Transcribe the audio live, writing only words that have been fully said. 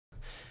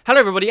Hello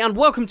everybody and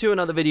welcome to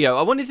another video.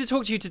 I wanted to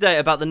talk to you today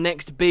about the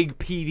next big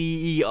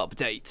PvE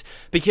update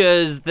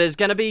because there's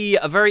going to be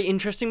a very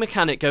interesting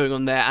mechanic going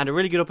on there and a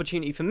really good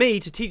opportunity for me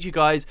to teach you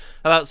guys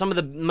about some of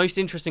the most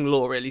interesting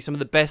lore, really, some of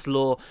the best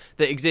lore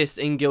that exists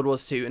in Guild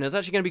Wars 2, and it's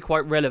actually going to be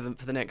quite relevant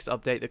for the next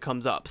update that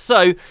comes up.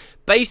 So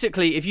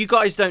basically, if you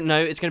guys don't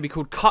know, it's going to be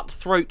called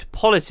Cutthroat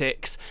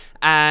Politics,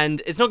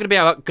 and it's not going to be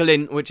about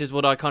Glint, which is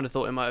what I kind of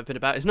thought it might have been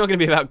about. It's not going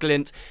to be about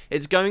Glint.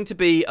 It's going to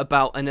be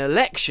about an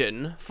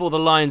election for the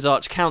Lion's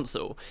Arch Council.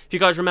 If you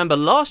guys remember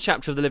last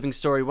chapter of the Living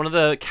Story, one of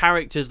the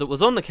characters that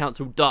was on the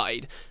council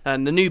died,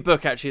 and the new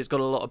book actually has got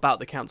a lot about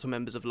the council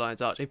members of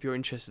Lion's Arch, if you're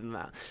interested in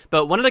that.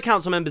 But one of the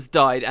council members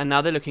died, and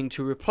now they're looking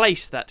to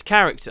replace that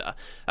character.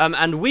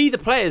 And we, the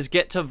players,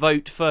 get to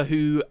vote for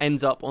who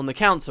ends up on the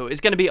council.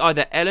 It's going to be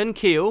either Ellen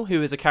Keel,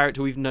 who is a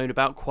character we've known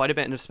about quite a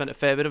bit and have spent a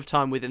fair bit of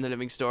time with in the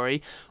Living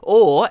Story,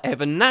 or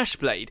Evon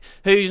Gnashblade,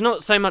 who's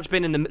not so much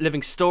been in the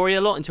Living Story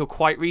a lot until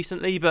quite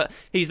recently, but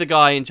he's the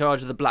guy in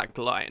charge of the Black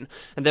Lion.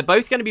 And they're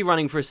both going to be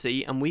running for a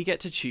seat, and we get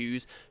to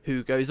choose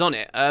who goes on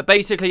it.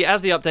 Basically,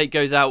 as the update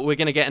goes out, we're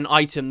going to get an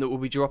item that will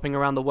be dropping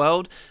around the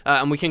world,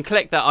 and we can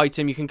collect that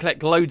item. You can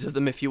collect loads of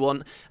them if you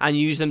want, and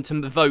use them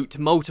to vote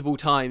multiple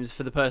times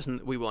for the person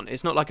that we want.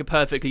 It's not like a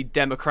perfectly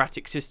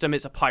democratic system,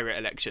 it's a pirate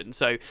election,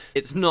 so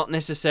it's not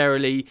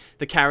necessarily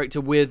the character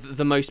with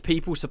the most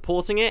people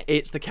supporting it,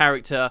 it's the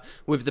character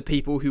with the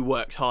people who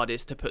worked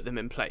hardest to put them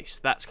in place.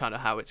 That's kind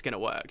of how it's going to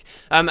work.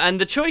 And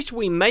the choice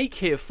we make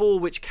here for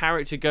which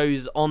character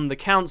goes on the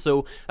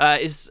council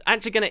is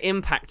actually going to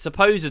impact,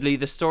 supposedly,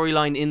 the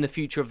storyline in the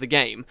future of the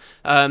game.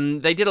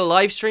 They did a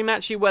live stream,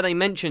 actually, where they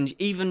mentioned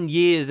even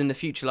years in the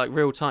future, like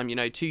real time, you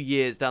know, 2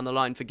 years down the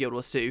line for Guild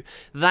Wars 2,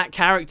 that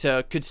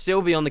character could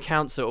still be on the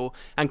council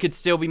and could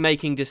still be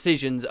making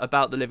decisions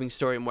about the Living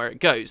Story and where it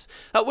goes.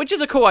 Which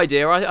is a cool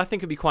idea. I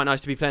think it'd be quite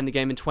nice to be playing the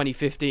game in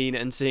 2015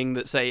 and seeing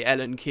that, say,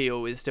 Ellen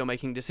Keel is still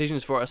making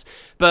decisions for us.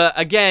 But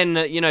again,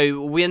 you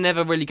know, we're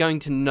never really going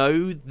to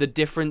know the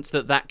difference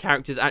that that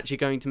character is actually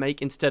going to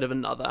make instead of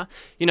another.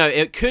 You know,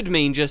 it could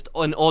mean just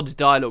an odd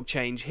dialogue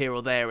change here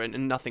or there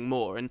and nothing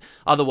more, and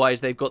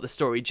otherwise they've got the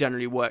story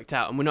generally worked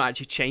out and we're not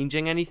actually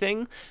changing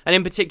anything. And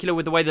in particular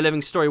with the way the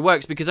Living Story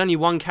works, because only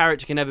one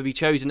character can ever be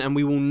chosen and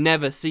we will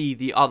never see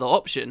the other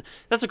option.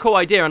 That's a cool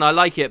idea and I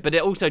like it, but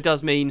it also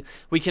does mean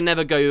we can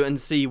never go and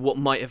see what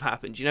might have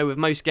happened. You know, with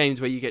most games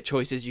where you get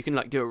choices, you can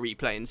like do a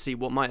replay and see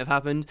what might have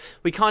happened.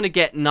 We kind of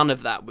get none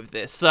of that with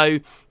this. So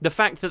the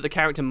fact that the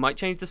character might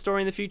change the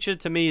story in the future,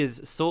 to me,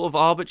 is sort of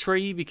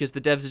arbitrary, because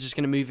the devs are just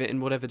going to move it in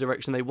whatever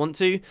direction they want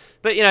to.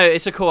 But, you know,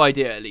 it's a cool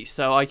idea at least,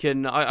 so I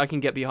can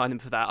get behind them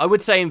for that. I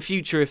would say in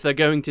future, if they're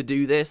going to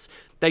do this,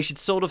 they should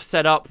sort of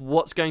set up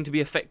what's going to be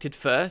affected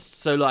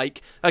first. So,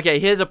 like, okay,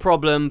 here's a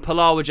problem.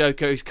 Palawa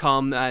Joko's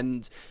come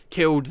and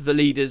killed the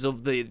leaders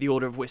of the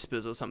Order of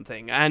Whispers or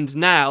something. And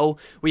now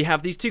we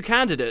have these two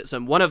candidates,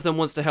 and one of them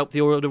wants to help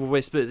the Order of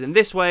Whispers in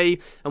this way,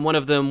 and one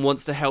of them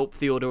wants to help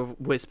the Order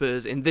of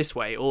Whispers in this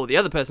way, or the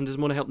other person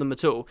doesn't want to help them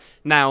at all.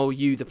 Now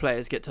you, the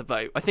players, get to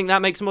vote. I think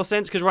that makes more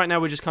sense, because right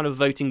now we're just kind of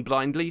voting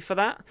blindly for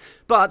that.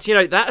 But, you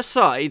know, that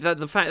aside,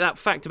 that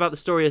fact about the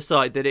story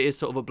aside, that it is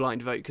sort of a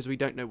blind vote, because we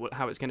don't know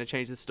how it's going to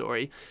change the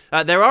story,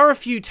 there are a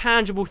few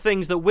tangible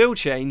things that will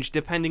change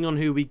depending on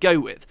who we go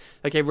with.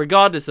 Okay,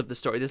 regardless of the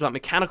story, there's like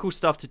mechanical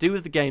stuff to do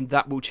with the game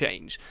that will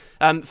change.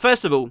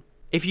 First of all,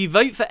 if you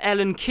vote for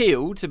Ellen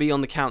Keel to be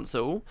on the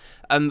council,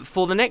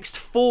 for the next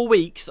 4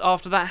 weeks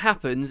after that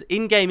happens,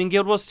 in-game in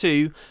Guild Wars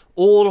 2,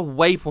 all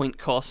waypoint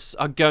costs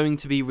are going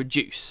to be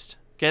reduced.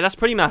 Okay, that's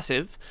pretty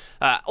massive.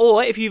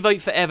 Or if you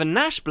vote for Evon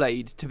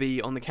Gnashblade to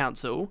be on the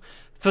council,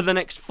 for the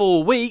next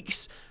 4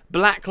 weeks,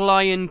 Black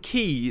Lion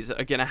keys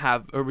are going to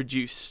have a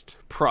reduced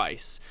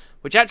price,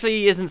 which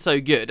actually isn't so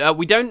good.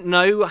 We don't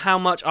know how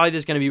much either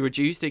is going to be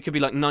reduced. It could be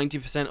like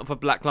 90% off of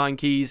Black Lion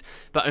keys,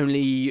 but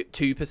only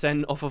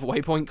 2% off of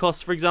waypoint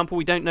costs, for example.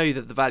 We don't know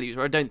the values,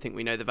 or I don't think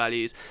we know the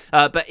values.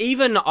 But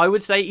even, I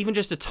would say, even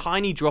just a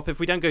tiny drop, if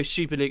we don't go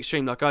stupidly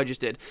extreme like I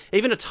just did,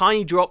 even a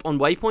tiny drop on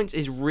waypoints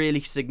is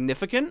really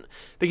significant,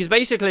 because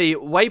basically,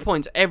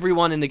 waypoints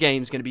everyone in the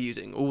game is going to be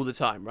using all the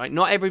time, right?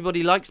 Not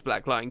everybody likes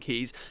Black Lion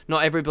keys.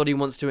 Not everybody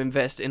wants to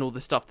invest in all the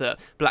stuff that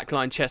Black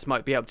Lion chests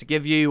might be able to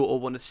give you, or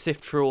want to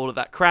sift through all of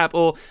that crap,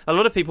 or a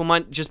lot of people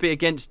might just be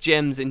against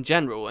gems in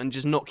general and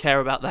just not care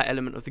about that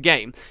element of the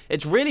game.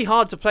 It's really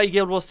hard to play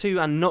Guild Wars 2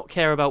 and not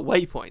care about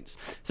waypoints.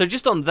 So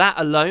just on that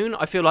alone,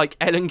 I feel like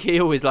Ellen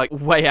Keel is like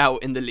way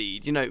out in the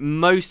lead. You know,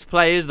 most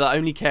players that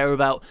only care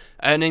about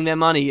earning their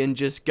money and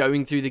just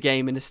going through the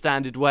game in a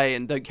standard way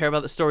and don't care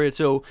about the story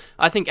at all,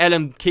 I think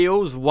Ellen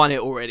Keel's won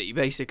it already,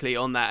 basically,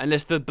 on that,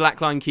 unless the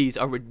Black Lion keys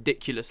are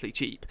ridiculously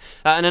cheap.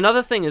 And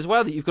another thing as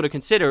well that you've got to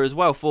consider as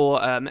well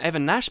for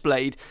Evon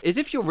Gnashblade is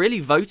if you're really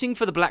voting voting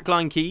for the Black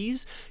Line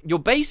keys, you're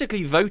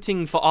basically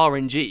voting for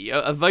RNG.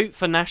 A vote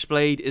for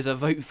Gnashblade is a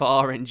vote for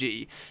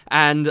RNG,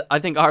 and I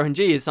think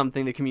RNG is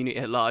something the community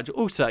at large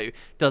also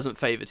doesn't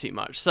favour too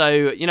much. So,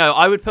 you know,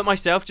 I would put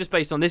myself, just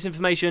based on this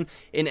information,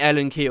 in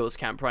Ellen Keel's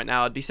camp right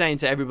now. I'd be saying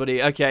to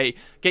everybody, okay,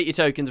 get your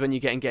tokens when you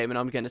get in game, and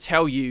I'm going to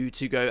tell you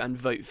to go and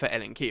vote for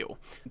Ellen Keel.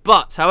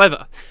 But,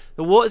 however,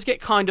 the waters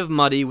get kind of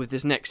muddy with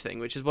this next thing,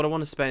 which is what I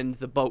want to spend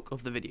the bulk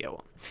of the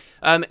video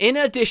on. In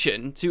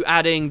addition to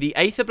adding the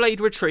Aetherblade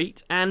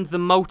Retreat and the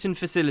Molten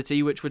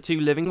Facility, which were two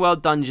Living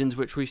World dungeons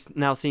which we've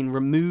now seen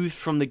removed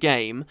from the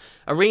game,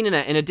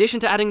 ArenaNet, in addition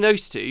to adding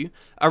those two,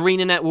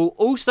 ArenaNet will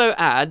also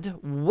add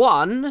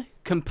one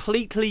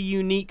completely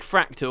unique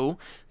fractal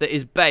that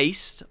is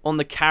based on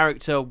the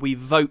character we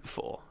vote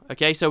for.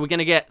 Okay, so we're going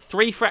to get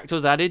 3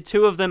 fractals added.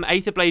 2 of them,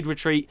 Aetherblade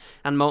Retreat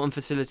and Molten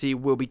Facility,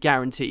 will be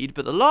guaranteed.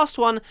 But the last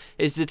one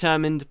is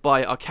determined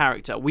by our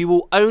character. We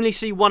will only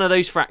see one of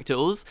those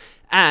fractals,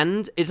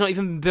 and it's not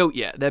even built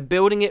yet. They're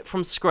building it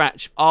from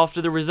scratch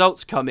after the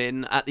results come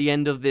in at the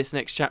end of this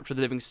next chapter of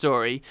the Living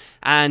Story.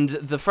 And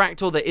the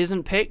fractal that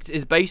isn't picked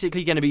is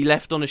basically going to be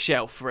left on a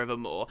shelf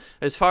forevermore.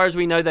 As far as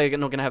we know, they're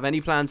not going to have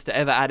any plans to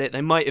ever add it.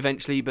 They might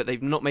eventually, but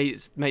they've not made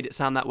it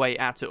sound that way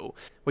at all.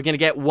 We're going to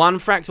get one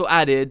fractal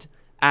added,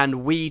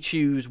 and we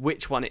choose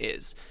which one it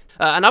is.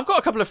 And I've got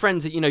a couple of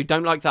friends that, you know,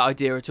 don't like that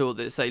idea at all,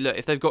 that say, look,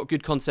 if they've got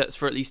good concepts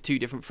for at least 2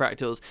 different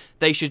fractals,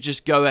 they should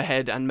just go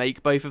ahead and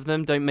make both of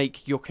them. Don't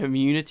make your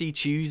community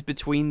choose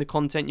between the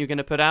content you're going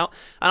to put out.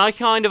 And I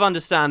kind of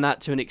understand that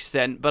to an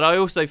extent, but I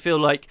also feel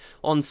like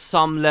on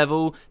some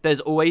level, there's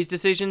always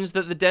decisions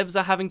that the devs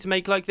are having to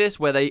make like this,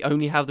 where they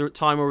only have the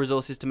time or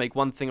resources to make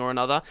one thing or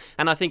another.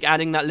 And I think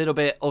adding that little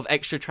bit of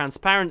extra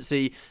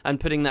transparency and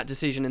putting that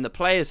decision in the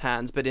player's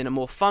hands, but in a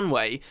more fun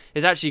way,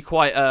 is actually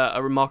quite a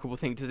remarkable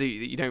thing to do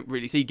that you don't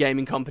really see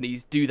gaming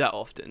companies do that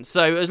often.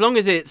 So as long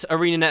as it's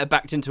ArenaNet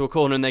backed into a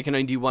corner and they can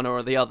only do one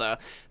or the other,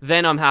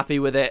 then I'm happy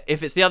with it.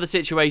 If it's the other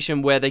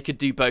situation where they could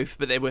do both,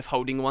 but they're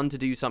withholding one to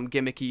do some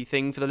gimmicky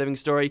thing for the Living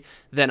Story,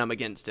 then I'm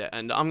against it.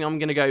 And I'm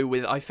going to go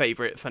with I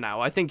favour it for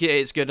now. I think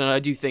it's good, and I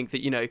do think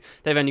that, you know,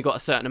 they've only got a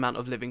certain amount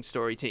of Living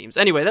Story teams.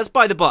 Anyway, that's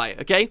by the by,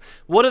 okay?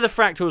 What are the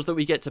fractals that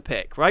we get to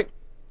pick, right?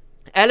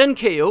 Ellen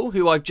Keel,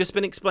 who I've just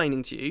been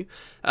explaining to you,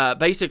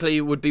 basically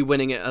would be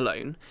winning it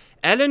alone.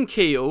 Ellen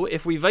Keel,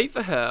 if we vote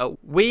for her,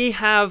 we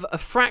have a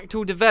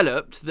fractal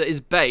developed that is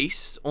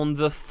based on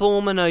the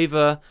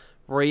Thormanova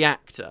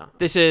reactor.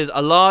 This is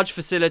a large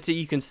facility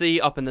you can see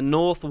up in the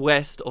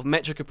northwest of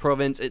Metrica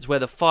province. It's where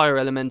the fire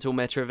elemental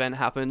meta event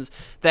happens.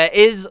 There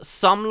is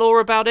some lore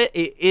about it.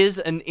 It is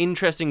an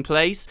interesting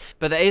place,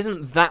 but there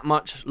isn't that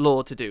much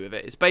lore to do with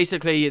it. It's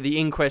basically the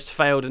Inquest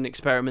failed an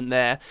experiment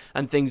there,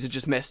 and things are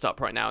just messed up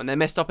right now. And they're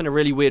messed up in a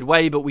really weird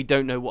way, but we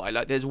don't know why.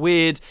 Like, there's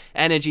weird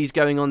energies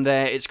going on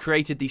there. It's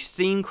created these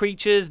steam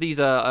creatures. These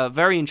are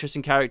very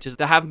interesting characters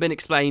that haven't been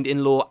explained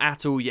in lore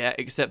at all yet,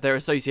 except they're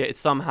associated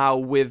somehow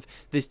with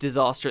this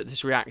disaster at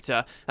this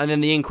reactor, and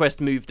then the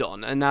Inquest moved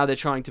on, and now they're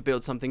trying to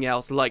build something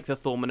else like the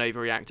Thormanova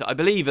reactor. I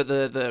believe at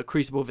the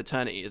Crucible of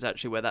Eternity is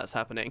actually where that's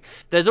happening.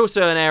 There's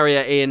also an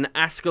area in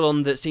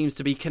Ascalon that seems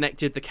to be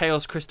connected, the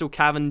Chaos Crystal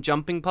Cavern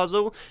jumping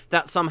puzzle,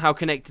 that's somehow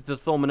connected to the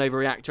Thormanova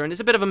reactor, and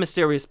it's a bit of a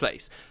mysterious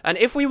place. And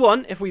if we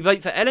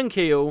vote for Ellen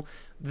Keel,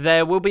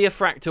 there will be a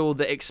fractal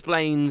that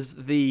explains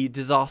the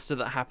disaster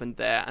that happened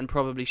there and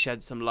probably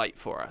sheds some light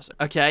for us,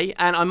 okay?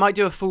 And I might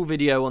do a full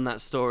video on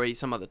that story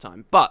some other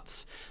time,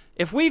 but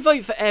if we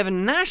vote for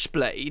Evon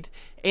Gnashblade,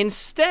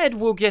 instead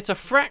we'll get a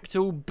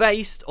fractal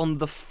based on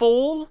the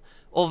fall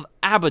of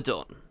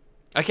Abaddon.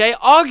 Okay,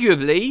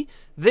 arguably,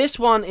 this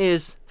one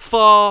is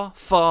far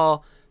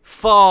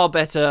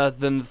better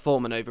than the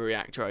Thormanova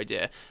reactor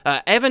idea.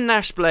 Evon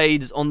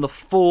Gnashblade's on the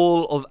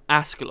fall of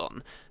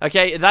Ascalon.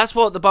 Okay, that's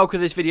what the bulk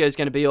of this video is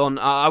going to be on.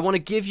 I want to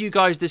give you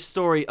guys this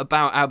story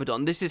about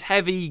Abaddon. This is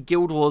heavy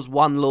Guild Wars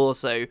 1 lore,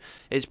 so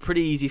it's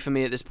pretty easy for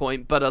me at this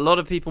point, but a lot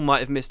of people might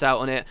have missed out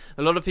on it.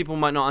 A lot of people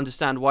might not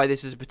understand why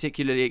this is a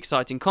particularly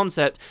exciting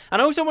concept,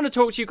 and I also want to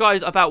talk to you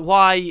guys about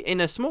why, in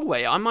a small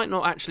way, I might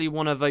not actually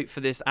want to vote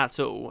for this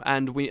at all,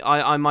 and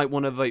I might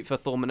want to vote for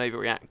Thormanova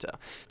reactor.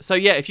 So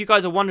yeah, if you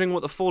guys are wondering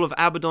what the fall of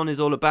Abaddon is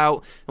all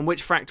about and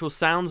which fractal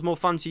sounds more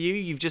fun to you,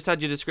 you've just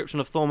had your description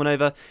of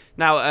Thormanova.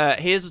 Now,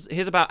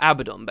 here's about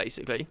Abaddon,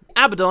 basically.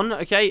 Abaddon,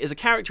 okay, is a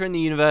character in the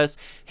universe.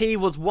 He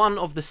was one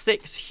of the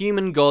 6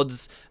 human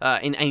gods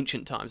in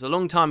ancient times. A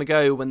long time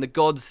ago, when the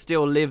gods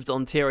still lived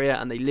on Tyria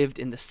and they lived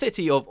in the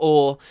city of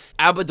Or,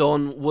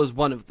 Abaddon was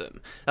one of them.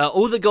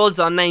 All the gods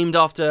are named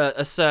after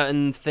a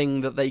certain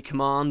thing that they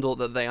command or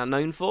that they are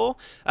known for.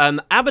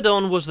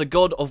 Abaddon was the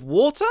god of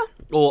water,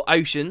 or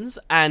oceans,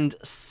 and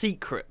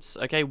secrets,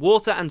 okay? okay?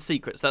 Water and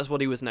secrets, that's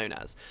what he was known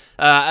as.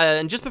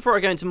 And just before I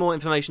go into more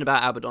information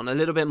about Abaddon, a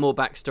little bit more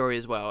backstory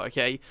as well,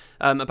 okay?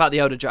 About the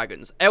Elder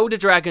Dragons. Elder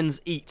Dragons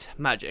eat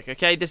magic,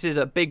 okay? This is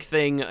a big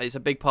thing, it's a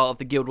big part of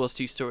the Guild Wars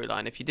 2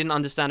 storyline. If you didn't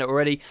understand it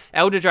already,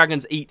 Elder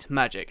Dragons eat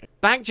magic.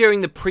 Back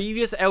during the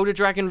previous Elder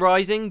Dragon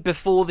Rising,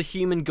 before the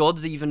human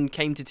gods even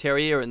came to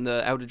Tyria and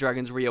the Elder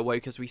Dragons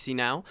reawoke as we see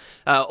now,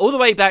 all the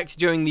way back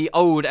during the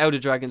old Elder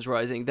Dragons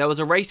Rising, there was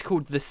a race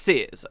called the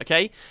Seers,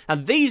 okay?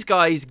 And these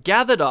guys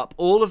gathered up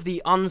all of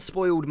the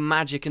unspoiled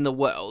magic in the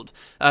world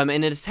in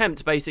an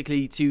attempt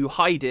basically to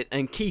hide it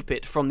and keep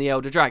it from the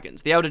Elder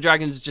Dragons. The Elder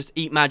Dragons just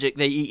eat magic,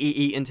 they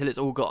eat until it's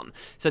all gone.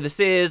 So the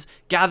Seers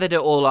gathered it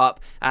all up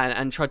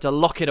and tried to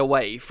lock it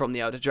away from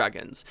the Elder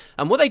Dragons.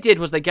 And what they did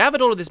was they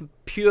gathered all of this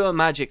pure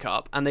magic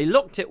up and they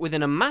locked it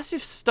within a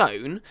massive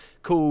stone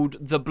called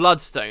the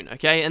Bloodstone,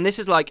 okay? And this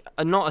is like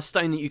not a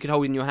stone that you could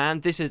hold in your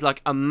hand. This is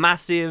like a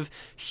massive,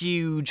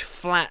 huge,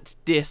 flat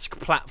disc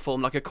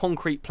platform, like a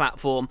concrete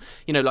platform,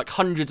 you know, like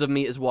hundreds of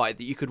meters wide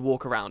that you could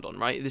walk around on,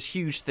 right? This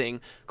huge thing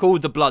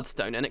called the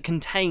Bloodstone, and it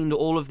contained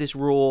all of this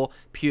raw,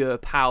 pure,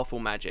 powerful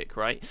magic,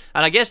 right?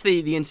 And I guess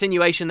the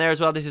insinuation there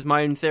as well, this is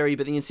my own theory,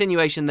 but the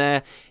insinuation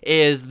there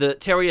is that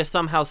Tyria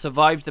somehow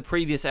survived the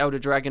previous Elder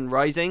Dragon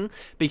Rising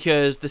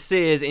because the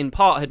Seers in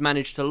part had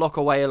managed to lock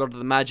away a lot of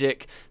the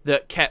magic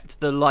that kept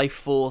the life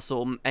force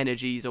or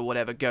energies or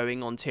whatever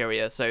going on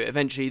Tyria. So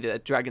eventually the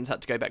dragons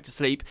had to go back to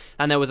sleep,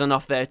 and there was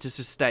enough there to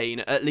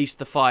sustain at least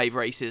the 5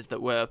 races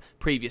that were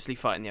previously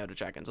fighting the Elder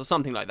Dragons or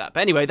something like that.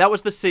 But anyway, that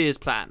was the Seers'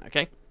 plan,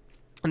 okay?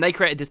 And they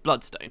created this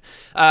Bloodstone.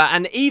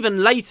 And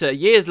even later,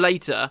 years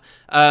later,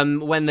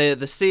 when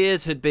the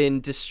Seers had been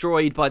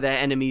destroyed by their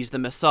enemies, the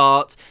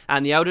Masart,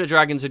 and the Elder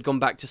Dragons had gone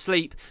back to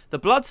sleep, the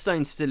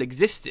Bloodstone still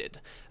existed.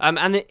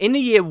 And in the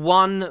year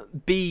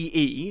 1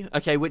 BE,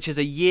 okay, which is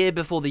a year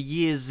before the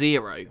year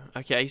 0,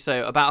 okay,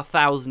 so about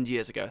 1,000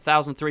 years ago,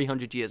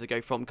 1,300 years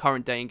ago from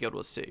current day in Guild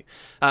Wars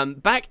 2.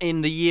 Back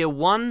in the year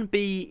 1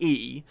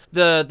 BE,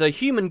 the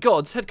human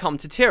gods had come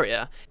to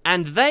Tyria,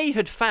 and they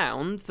had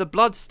found the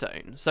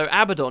Bloodstone. So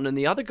Abaddon and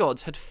the other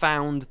gods had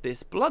found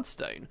this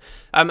Bloodstone.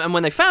 And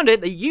when they found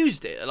it, they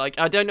used it. Like,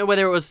 I don't know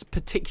whether it was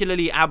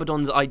particularly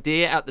Abaddon's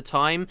idea at the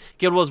time.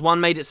 Guild Wars 1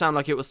 made it sound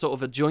like it was sort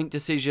of a joint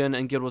decision,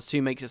 and Guild Wars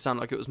 2 makes it sound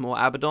like it was more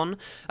Abaddon.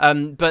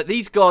 But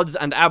these gods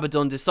and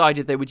Abaddon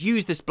decided they would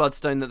use this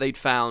Bloodstone that they'd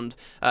found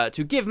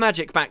to give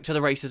magic back to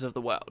the races of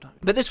the world.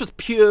 But this was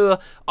pure,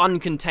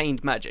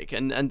 uncontained magic,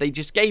 and they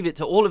just gave it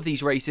to all of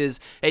these races.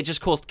 It just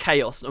caused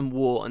chaos and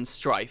war and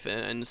strife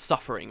and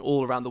suffering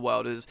all around the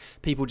world as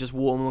people just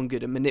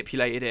warmongered and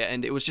manipulated it,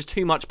 and it was just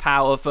too much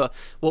power for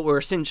what were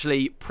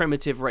essentially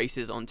primitive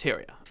races on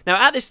Tyria. Now,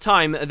 at this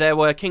time, there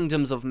were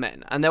kingdoms of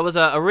men, and there was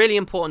a really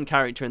important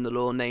character in the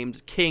lore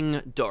named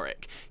King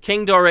Doric.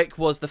 King Doric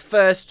was the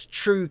first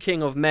true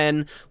king of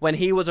men. When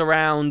he was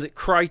around,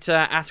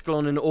 Kryta,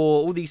 Ascalon, and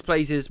all these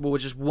places were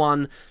just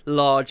one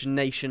large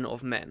nation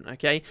of men,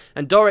 okay?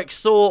 And Doric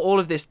saw all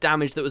of this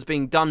damage that was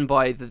being done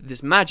by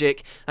this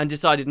magic and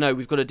decided, no,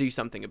 we've got to do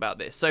something about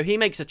this. So he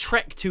makes a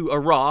trek to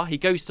Ara, he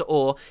goes to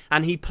Or,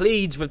 and he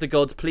pleads with the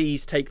gods,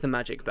 please take the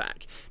magic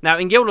back. Now,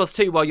 in Guild Wars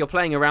 2, while you're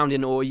playing around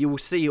in Or, you will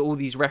see all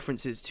these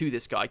references to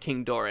this guy,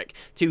 King Doric,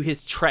 to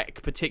his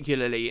trek,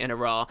 particularly in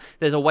Ara.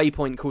 There's a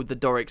waypoint called the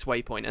Doric's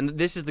Waypoint, and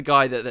this is the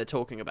guy that they're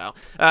talking about.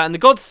 And the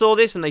gods saw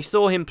this, and they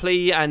saw him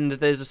plea, and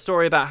there's a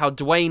story about how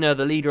Gw2,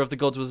 the leader of the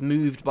gods, was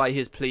moved by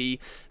his plea,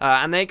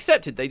 and they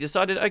accepted. They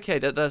decided, okay,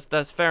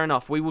 that's fair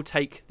enough, we will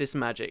take this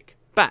magic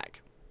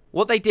back.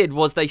 What they did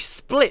was they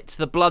split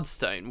the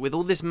Bloodstone with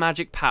all this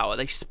magic power.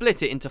 They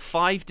split it into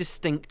 5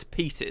 distinct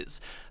pieces.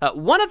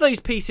 One of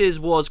those pieces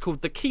was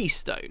called the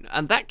Keystone,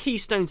 and that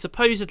Keystone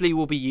supposedly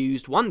will be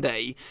used one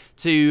day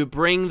to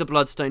bring the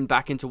Bloodstone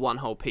back into one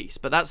whole piece.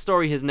 But that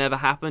story has never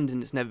happened,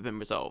 and it's never been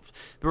resolved.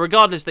 But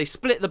regardless, they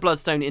split the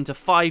Bloodstone into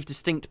 5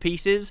 distinct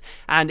pieces,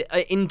 and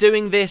in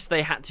doing this,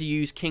 they had to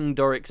use King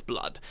Doric's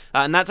blood.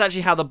 And that's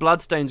actually how the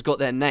Bloodstones got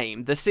their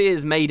name. The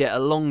Seers made it a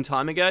long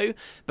time ago,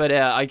 but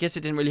I guess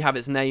it didn't really have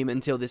its name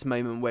until this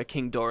moment where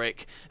King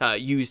Doric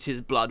used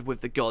his blood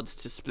with the gods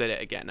to split it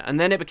again, and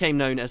then it became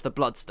known as the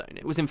Bloodstone.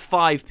 It was in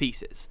 5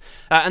 pieces,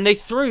 and they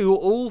threw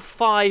all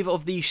 5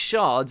 of these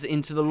shards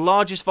into the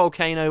largest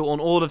volcano on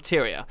all of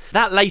Tyria.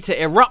 That later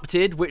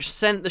erupted, which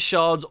sent the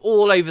shards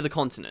all over the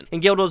continent.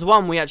 In Guild Wars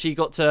 1, we actually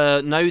got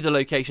to know the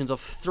locations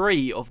of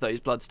 3 of those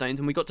Bloodstones,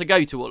 and we got to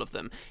go to all of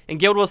them. In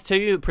Guild Wars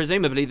 2,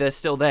 presumably they're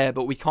still there,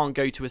 but we can't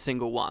go to a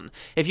single one.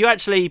 If you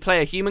actually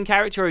play a human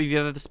character, or if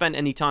you've ever spent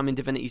any time in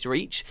Divinity's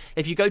Reach,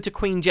 if you go to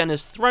Queen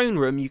Jenna's throne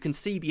room, you can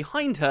see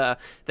behind her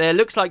there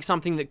looks like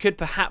something that could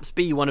perhaps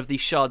be one of these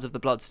shards of the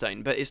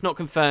Bloodstone, but it's not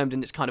confirmed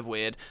and it's kind of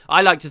weird.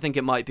 I like to think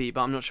it might be, but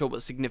I'm not sure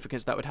what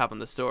significance that would have on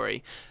the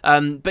story.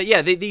 But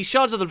yeah, these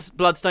shards of the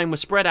Bloodstone were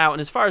spread out,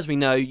 and as far as we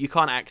know, you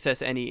can't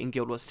access any in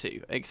Guild Wars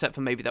 2, except for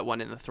maybe that one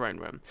in the throne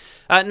room.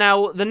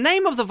 Now, the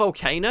name of the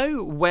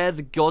volcano where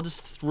the gods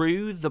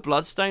threw the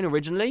Bloodstone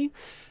originally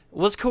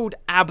was called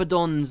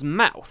Abaddon's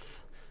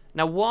Mouth.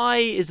 Now, why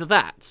is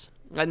that?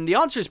 And the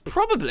answer is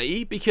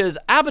probably because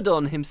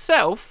Abaddon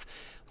himself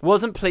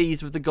wasn't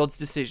pleased with the gods'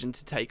 decision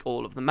to take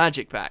all of the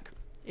magic back.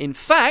 In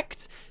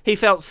fact, he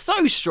felt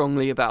so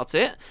strongly about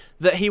it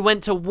that he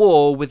went to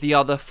war with the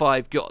other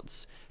 5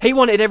 gods. He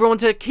wanted everyone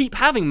to keep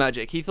having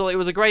magic. He thought it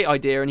was a great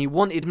idea and he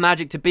wanted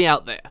magic to be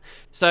out there.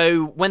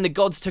 So when the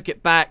gods took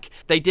it back,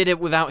 they did it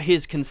without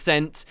his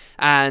consent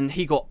and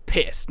he got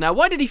pissed. Now,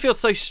 why did he feel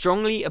so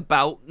strongly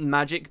about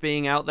magic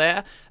being out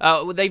there?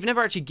 They've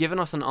never actually given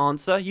us an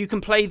answer. You can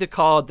play the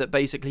card that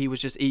basically he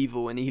was just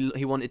evil and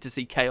he wanted to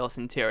see chaos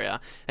in Tyria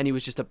and he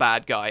was just a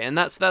bad guy. And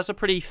that's a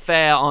pretty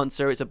fair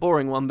answer. It's a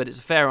boring one, but it's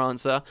a fair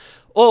answer.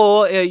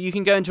 Or you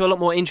can go into a lot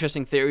more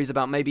interesting theories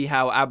about maybe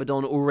how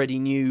Abaddon already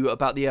knew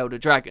about the Elder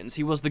Dragons.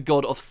 He was the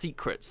god of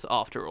secrets,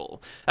 after all.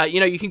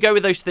 You know, you can go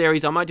with those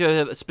theories. I might do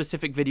a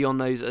specific video on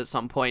those at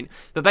some point.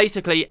 But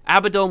basically,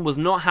 Abaddon was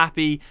not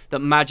happy that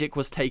magic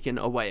was taken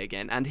away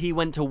again, and he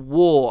went to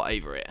war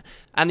over it.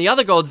 And the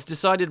other gods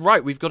decided,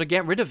 right, we've got to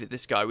get rid of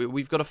this guy.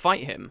 We've got to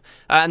fight him.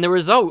 And the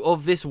result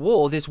of this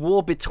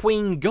war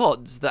between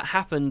gods that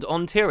happened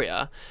on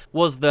Tyria,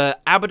 was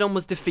that Abaddon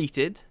was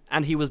defeated,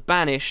 and he was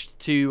banished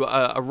to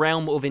a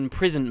realm of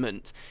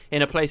imprisonment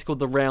in a place called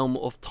the Realm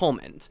of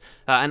Torment.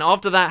 And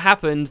after that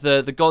happened,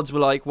 the gods were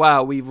like,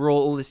 wow, we've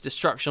wrought all this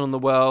destruction on the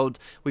world,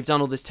 we've done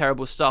all this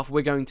terrible stuff,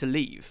 we're going to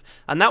leave.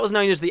 And that was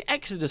known as the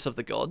Exodus of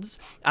the Gods,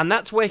 and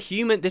that's where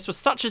this was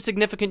such a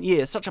significant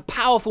year, such a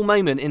powerful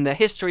moment in the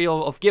history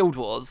of Guild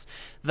Wars,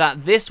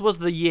 that this was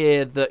the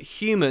year that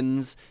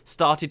humans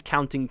started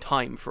counting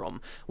time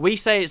from. We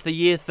say it's the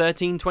year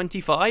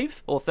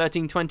 1325 or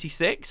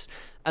 1326,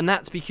 and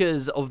that's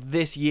because of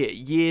this year.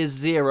 Year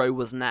 0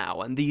 was now,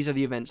 and these are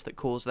the events that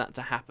caused that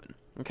to happen.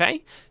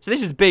 Okay? So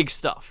this is big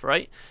stuff,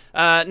 right?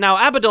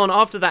 Now, Abaddon,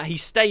 after that, he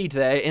stayed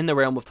there in the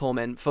Realm of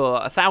Torment for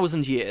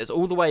 1,000 years,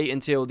 all the way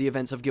until the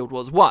events of Guild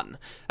Wars 1.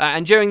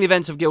 And during the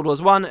events of Guild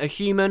Wars 1, a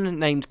human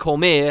named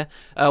Cormyr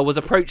was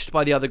approached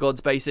by the other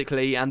gods,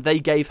 basically, and they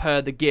gave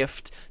her the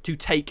gift to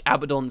take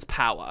Abaddon's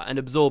power and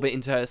absorb it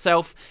into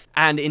herself.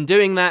 And in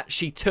doing that,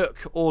 she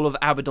took all of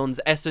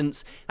Abaddon's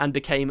essence and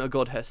became a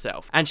god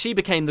herself. And she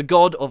became the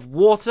god of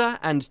water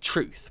and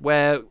truth,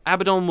 where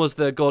Abaddon was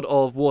the god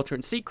of water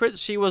and secrets,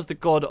 she was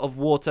the god of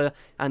water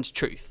and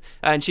truth.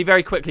 And she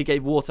very quickly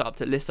gave water up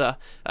to Lissa.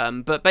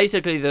 But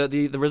basically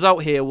the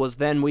result here was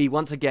then we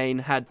once again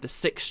had the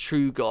 6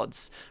 true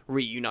gods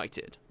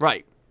reunited.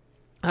 Right.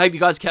 I hope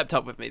you guys kept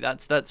up with me.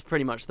 That's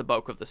pretty much the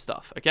bulk of the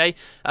stuff, okay?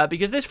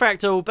 Because this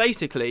fractal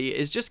basically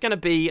is just going to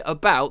be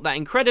about that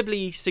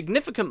incredibly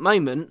significant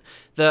moment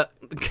that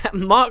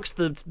marks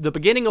the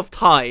beginning of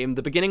time,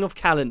 the beginning of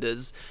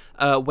calendars,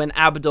 when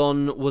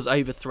Abaddon was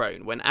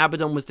overthrown, when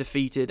Abaddon was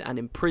defeated and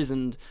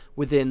imprisoned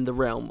within the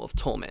Realm of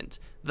Torment.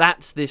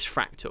 That's this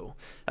fractal.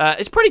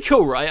 It's pretty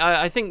cool, right?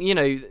 I think, you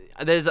know,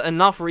 there's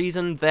enough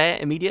reason there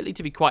immediately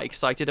to be quite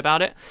excited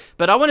about it.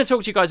 But I want to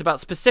talk to you guys about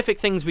specific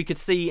things we could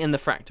see in the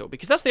fractal,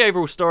 because that's the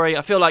overall story.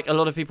 I feel like a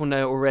lot of people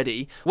know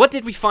already. What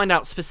did we find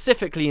out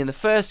specifically in the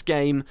first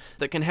game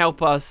that can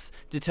help us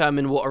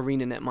determine what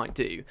ArenaNet might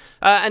do?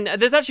 And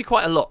there's actually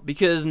quite a lot,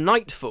 because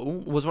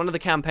Nightfall was one of the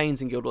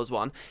campaigns in Guild Wars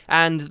 1,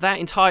 and that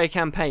entire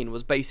campaign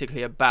was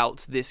basically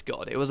about this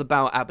god. It was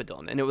about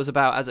Abaddon, and it was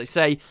about, as I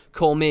say,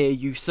 Cormyr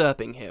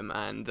usurping him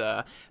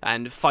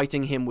and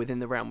fighting him within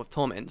the Realm of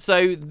Torment.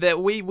 So that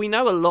we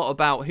know a lot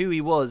about who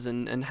he was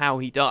and how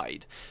he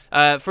died.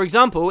 For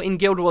example, in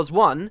Guild Wars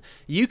 1,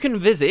 you can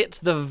visit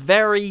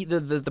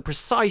the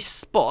precise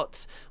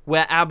spot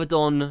where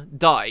Abaddon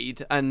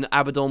died and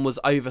Abaddon was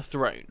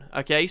overthrown.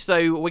 Okay,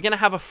 so we're going to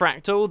have a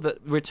fractal that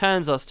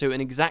returns us to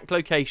an exact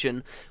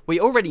location we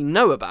already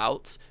know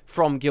about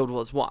from Guild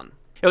Wars 1.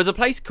 It was a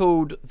place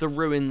called the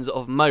Ruins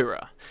of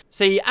Mora.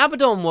 See,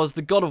 Abaddon was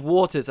the god of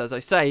waters, as I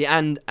say,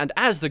 and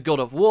as the god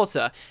of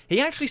water, he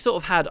actually sort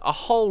of had a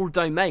whole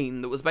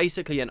domain that was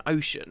basically an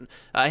ocean.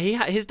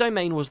 His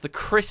domain was the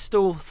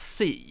Crystal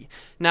Sea.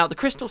 Now, the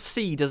Crystal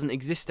Sea doesn't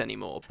exist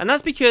anymore, and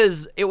that's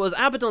because it was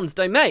Abaddon's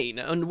domain,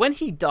 and when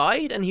he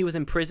died and he was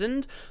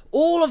imprisoned,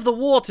 all of the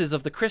waters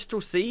of the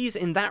Crystal Seas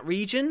in that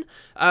region,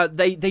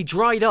 they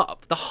dried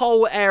up. The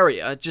whole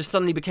area just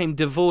suddenly became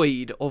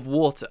devoid of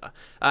water,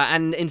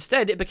 and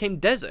instead it became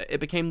desert. It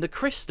became the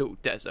Crystal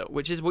Desert,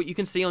 which is what you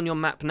can see on your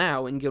map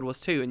now in Guild Wars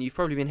 2, and you've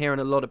probably been hearing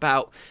a lot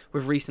about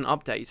with recent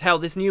updates. Hell,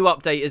 this new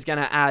update is going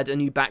to add a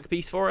new back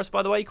piece for us,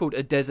 by the way, called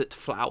a Desert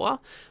Flower,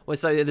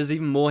 so there's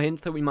even more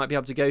hints that we might be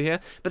able to go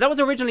here. But that was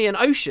originally an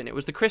ocean. It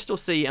was the Crystal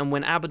Sea, and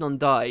when Abaddon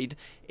died,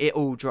 it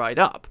all dried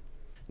up.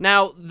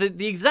 Now,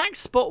 the exact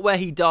spot where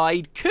he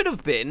died could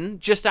have been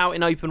just out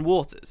in open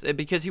waters,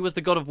 because he was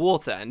the god of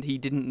water and he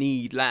didn't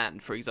need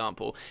land, for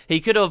example. He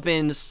could have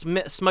been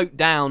smoked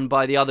down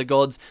by the other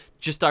gods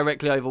just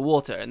directly over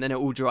water, and then it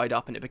all dried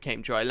up and it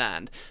became dry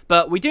land.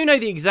 But we do know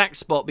the exact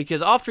spot,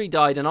 because after he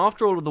died and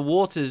after all of the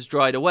waters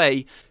dried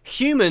away,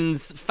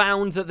 humans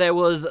found that there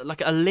was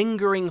like a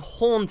lingering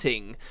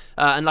haunting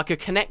and like a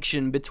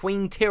connection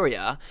between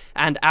Tyria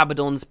and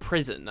Abaddon's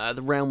prison,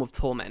 the Realm of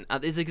Torment,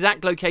 at this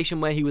exact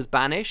location where he was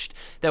banished. vanished,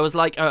 there was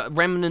like a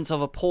remnants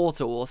of a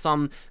portal or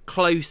some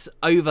close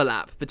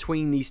overlap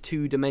between these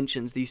two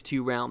dimensions, these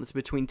two realms,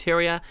 between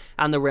Tyria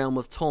and the realm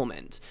of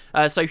torment.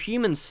 So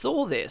humans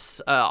saw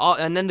this,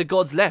 and then the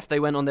gods left. They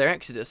went on their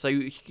exodus. So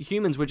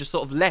humans were just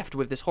sort of left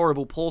with this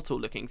horrible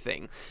portal-looking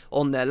thing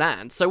on their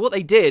land. So what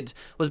they did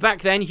was,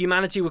 back then,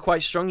 humanity were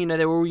quite strong. You know,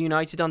 they were all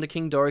united under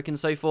King Doric and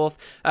so forth,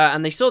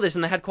 and they saw this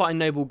and they had quite a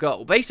noble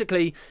goal.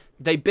 Basically,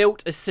 they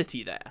built a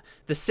city there,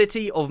 the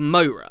city of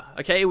Mora,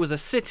 okay? It was a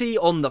city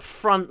on the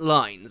front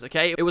lines,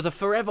 okay? It was a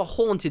forever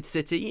haunted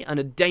city and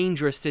a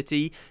dangerous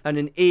city and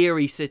an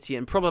eerie city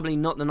and probably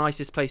not the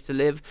nicest place to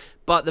live,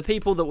 but the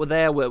people that were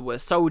there were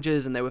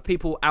soldiers, and there were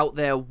people out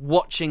there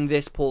watching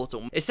this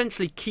portal,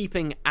 essentially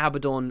keeping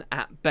Abaddon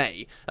at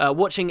bay,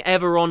 watching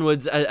ever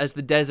onwards as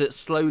the desert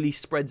slowly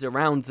spreads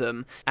around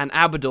them and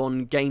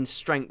Abaddon gains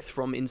strength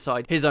from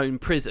inside his own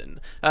prison.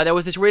 There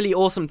was this really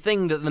awesome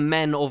thing that the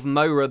men of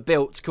Mora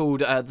built called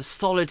the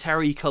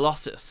Solitary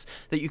Colossus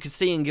that you could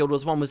see in Guild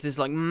Wars 1. Was this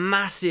like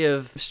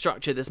massive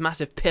structure, this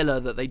massive pillar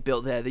that they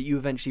built there that you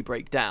eventually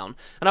break down.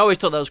 And I always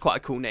thought that was quite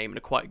a cool name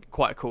and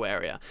quite a cool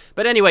area.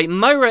 But anyway,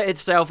 Mora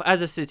itself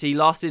as a city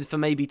lasted for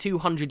maybe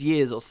 200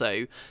 years or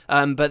so,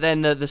 but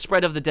then the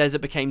spread of the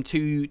desert became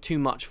too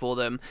much for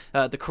them.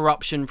 The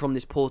corruption from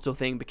this portal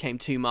thing became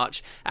too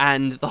much,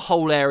 and the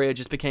whole area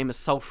just became a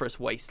sulphurous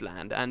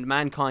wasteland, and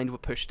mankind were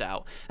pushed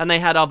out, and they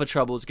had other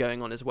troubles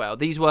going on as well.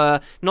 These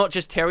were not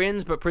just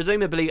Tyrians, but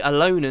presumably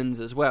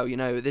Alonans as well. You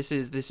know, this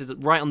is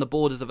right on the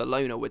borders of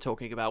Alona we're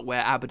talking about,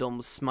 where Abaddon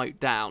was smoked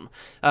down.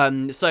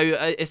 So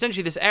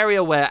essentially this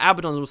area where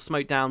Abaddon was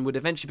smoked down would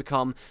eventually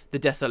become the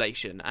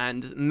Desolation,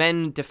 and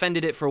men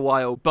defended it for a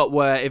while, but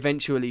were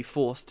eventually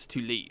forced to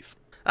leave.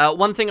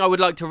 One thing I would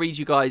like to read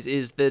you guys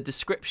is the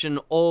description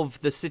of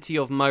the city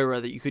of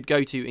Mora that you could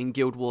go to in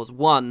Guild Wars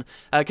 1,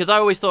 because I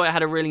always thought it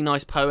had a really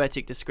nice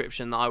poetic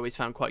description that I always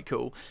found quite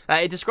cool.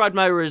 It described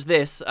Mora as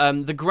this: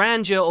 the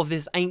grandeur of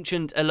this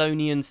ancient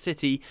Elonian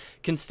city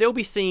can still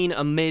be seen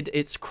amid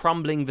its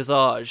crumbling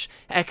visage,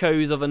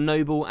 echoes of a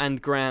noble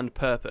and grand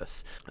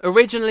purpose.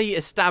 Originally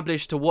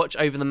established to watch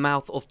over the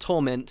mouth of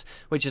torment,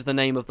 which is the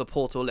name of the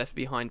portal left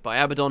behind by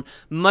Abaddon,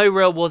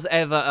 Mora was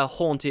ever a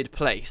haunted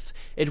place.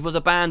 It was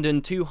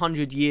abandoned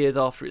 200 years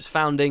after its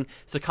founding,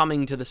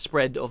 succumbing to the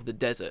spread of the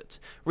desert.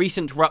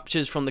 Recent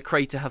ruptures from the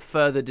crater have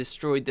further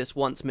destroyed this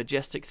once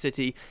majestic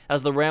city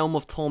as the realm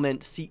of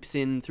torment seeps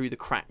in through the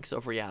cracks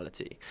of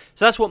reality.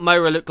 So that's what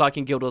Mora looked like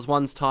in Guild Wars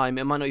 1's time.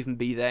 It might not even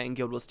be there in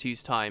Guild Wars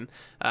 2's time,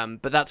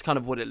 but that's kind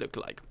of what it looked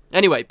like.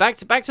 Anyway, back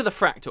to the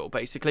Fractal,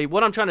 basically.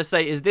 What I'm trying to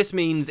say is this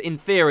means, in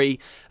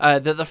theory,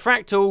 that the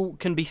Fractal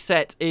can be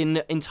set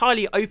in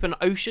entirely open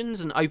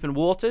oceans and open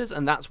waters,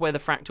 and that's where the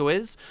Fractal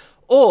is.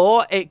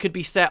 Or it could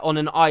be set on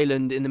an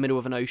island in the middle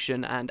of an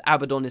ocean, and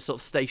Abaddon is sort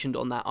of stationed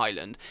on that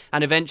island.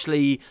 And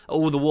eventually,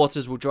 all the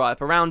waters will dry up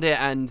around it,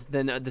 and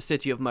then the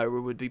city of Mora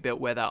would be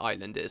built where that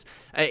island is.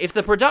 If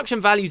the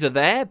production values are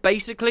there,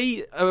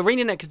 basically,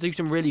 ArenaNet could do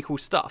some really cool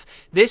stuff.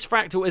 This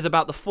Fractal is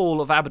about the fall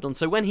of Abaddon,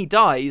 so when he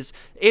dies,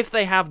 if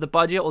they have the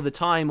budget or the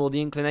time or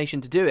the inclination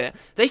to do it,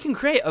 they can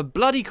create a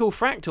bloody cool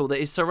Fractal that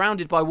is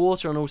surrounded by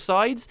water on all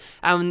sides,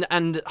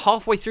 and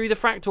halfway through the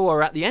Fractal,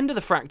 or at the end of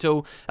the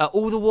Fractal,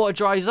 all the water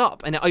dries up,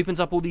 and it opens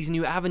up all these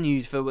new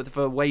avenues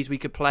for ways we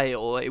could play,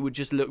 or it would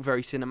just look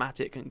very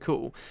cinematic and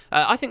cool.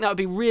 I think that would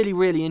be really,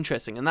 really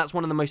interesting, and that's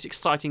one of the most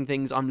exciting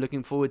things I'm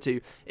looking forward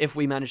to if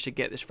we manage to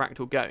get this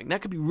Fractal going.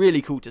 That could be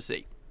really cool to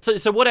see.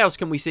 So what else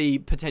can we see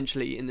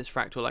potentially in this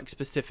Fractal, like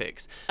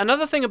specifics?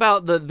 Another thing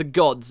about the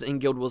gods in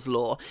Guild Wars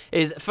lore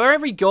is, for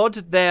every god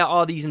there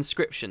are these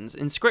inscriptions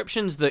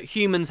that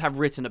humans have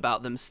written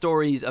about them,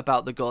 stories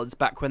about the gods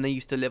back when they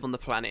used to live on the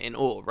planet in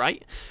Ur,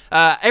 right?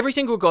 Every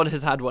single god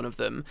has had one of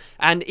them,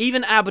 and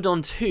even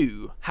Abaddon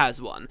 2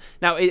 has one.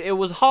 Now, it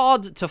was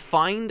hard to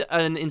find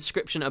an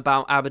inscription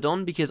about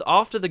Abaddon, because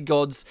after the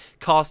gods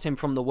cast him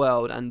from the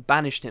world and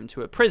banished him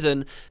to a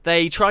prison,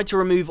 they tried to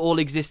remove all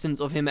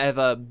existence of him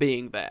ever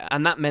being there.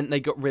 And that meant they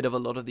got rid of a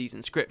lot of these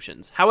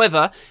inscriptions.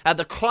 However, at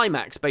the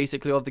climax,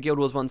 basically, of the Guild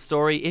Wars 1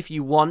 story, if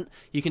you want,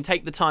 you can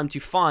take the time to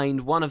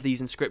find one of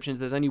these inscriptions.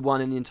 There's only one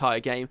in the entire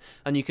game,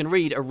 and you can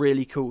read a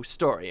really cool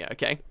story,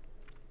 okay?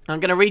 I'm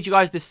going to read you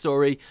guys this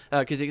story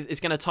because it's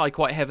going to tie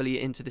quite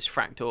heavily into this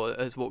Fractal,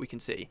 as what we can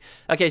see.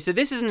 Okay, so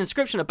this is an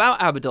inscription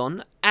about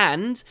Abaddon,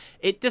 and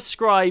it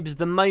describes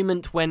the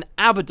moment when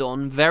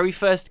Abaddon very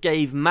first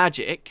gave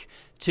magic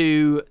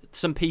to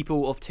some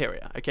people of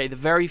Tyria. Okay, the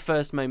very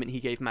first moment he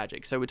gave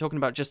magic. So we're talking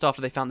about just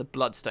after they found the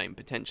Bloodstone,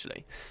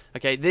 potentially.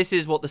 Okay, this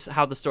is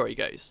how the story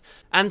goes.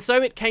 And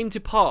so it came to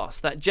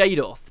pass that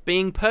Jadoth,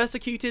 being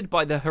persecuted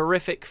by the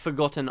horrific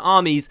Forgotten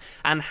armies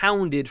and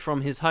hounded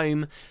from his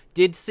home,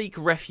 did seek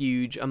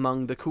refuge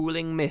among the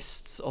cooling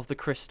mists of the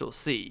Crystal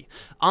Sea.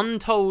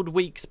 Untold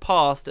weeks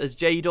passed as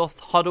Jadoth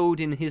huddled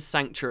in his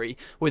sanctuary,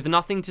 with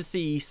nothing to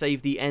see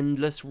save the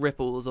endless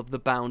ripples of the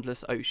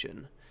boundless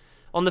ocean.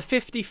 On the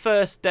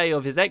 51st day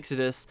of his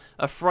exodus,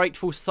 a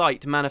frightful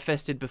sight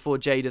manifested before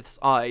Jadoth's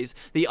eyes,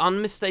 the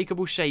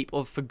unmistakable shape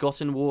of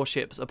forgotten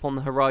warships upon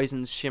the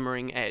horizon's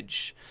shimmering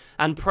edge.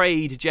 And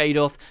prayed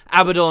Jadoth,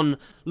 Abaddon,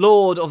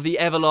 Lord of the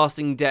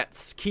everlasting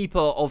depths, keeper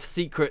of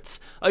secrets,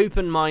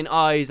 open mine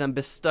eyes and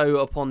bestow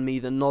upon me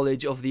the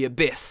knowledge of the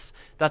abyss,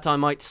 that I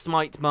might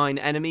smite mine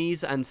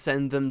enemies and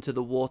send them to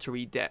the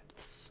watery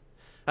depths.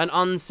 An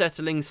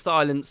unsettling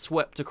silence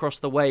swept across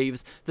the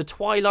waves, the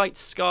twilight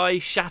sky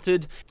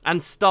shattered,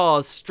 and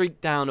stars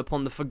streaked down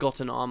upon the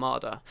forgotten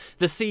armada.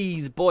 The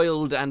seas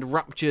boiled and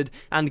ruptured,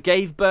 and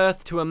gave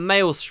birth to a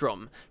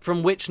maelstrom,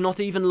 from which not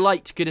even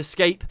light could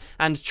escape,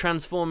 and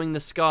transforming the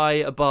sky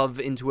above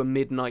into a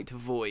midnight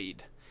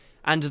void.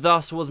 And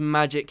thus was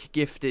magic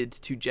gifted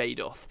to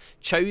Jadoth,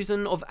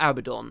 chosen of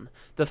Abaddon,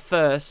 the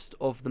first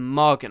of the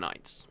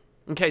Marganites.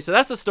 Okay, so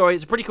that's the story.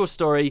 It's a pretty cool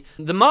story.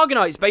 The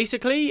Marganites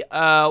basically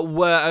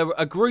were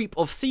a group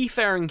of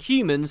seafaring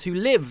humans who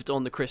lived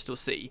on the Crystal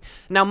Sea.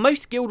 Now,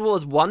 most Guild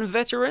Wars 1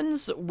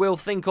 veterans will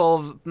think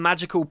of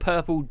magical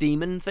purple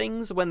demon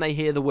things when they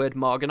hear the word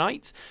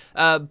Marganite,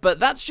 but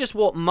that's just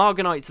what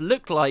Marganites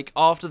looked like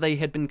after they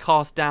had been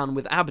cast down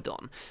with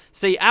Abaddon.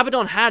 See,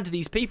 Abaddon had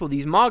these people,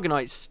 these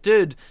Marganites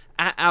stood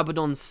at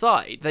Abaddon's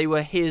side. They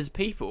were his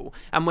people.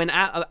 And when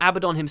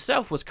Abaddon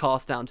himself was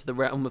cast down to the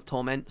realm of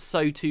torment,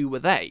 so too were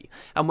they.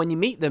 And when you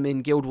meet them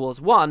in Guild Wars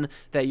 1,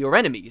 they're your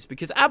enemies,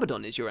 because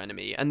Abaddon is your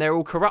enemy, and they're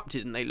all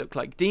corrupted and they look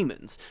like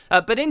demons.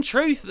 But in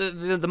truth, the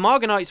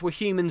Marganites were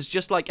humans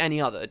just like any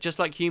other, just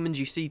like humans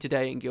you see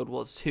today in Guild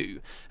Wars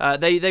 2.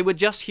 They were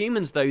just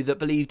humans, though, that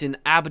believed in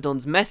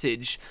Abaddon's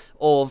message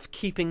of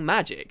keeping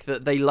magic,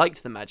 that they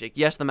liked the magic.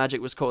 Yes, the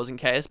magic was causing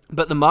chaos,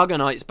 but the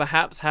Marganites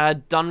perhaps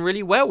had done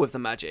really well with the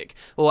magic.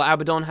 Or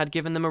Abaddon had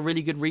given them a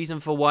really good reason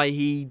for why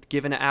he'd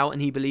given it out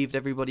and he believed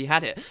everybody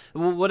had it.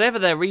 Whatever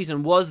their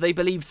reason was, they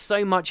believed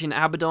so much in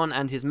Abaddon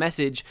and his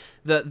message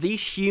that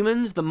these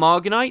humans, the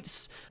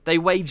Marganites, they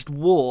waged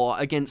war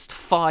against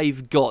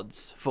 5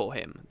 gods for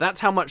him.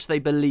 That's how much they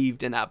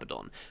believed in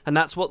Abaddon. And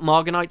that's what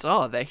Marganites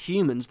are. They're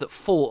humans that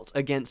fought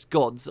against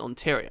gods on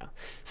Tyria.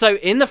 So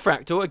in the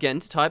Fractal, again,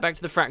 to tie it back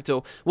to the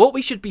Fractal, what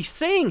we should be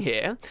seeing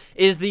here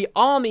is the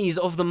armies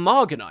of the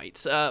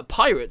Marganites,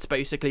 pirates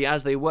basically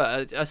as they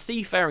were, a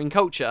seafaring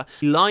culture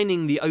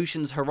lining the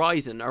ocean's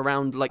horizon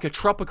around like a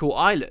tropical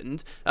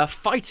island,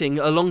 fighting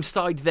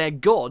alongside their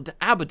god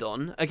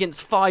Abaddon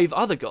against 5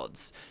 other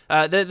gods.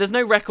 There's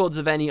no records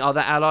of any other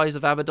allies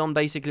of Abaddon.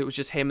 Basically it was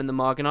just him and the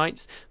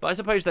Marganites, but I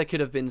suppose there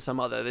could have been some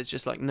other. There's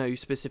just like no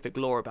specific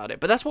lore about it,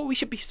 but that's what we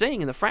should be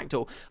seeing in the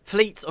Fractal.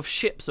 Fleets of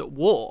ships at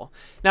war.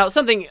 Now,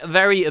 something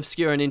very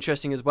obscure and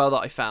interesting as well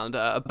that I found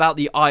about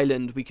the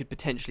island we could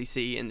potentially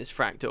see in this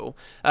Fractal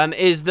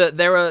is that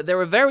there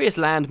are various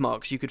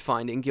landmarks you could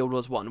find in Guild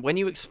Wars 1. When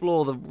you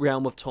explore the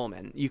realm of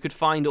torment, you could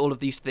find all of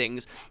these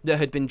things that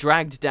had been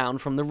dragged down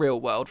from the real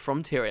world,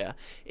 from Tyria,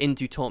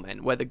 into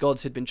torment, where the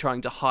gods had been trying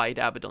to hide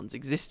Abaddon's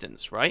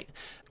existence, right?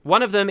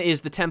 One of them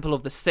is the Temple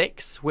of the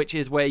Six, which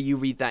is where you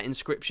read that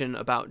inscription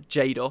about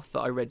Jadoth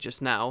that I read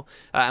just now,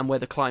 and where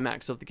the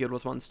climax of the Guild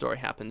Wars 1 story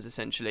happens,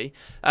 essentially.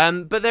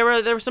 But there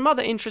are some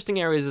other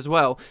interesting areas as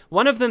well.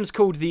 One of them's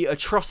called the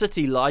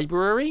Atrocity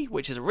Library,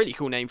 which is a really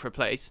cool name for a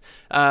place,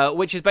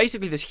 which is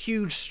basically this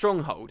huge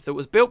stronghold that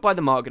was built by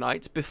the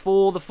Marganites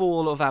before the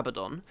fall of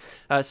Abaddon.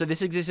 So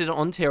this existed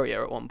on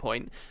Tyria at one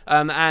point.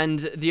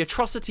 And the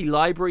Atrocity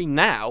Library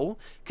now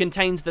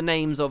contains the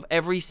names of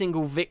every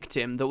single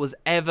victim that was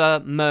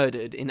ever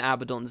murdered in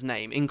Abaddon's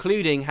name,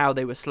 including how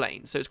they were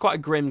slain. So it's quite a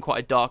grim,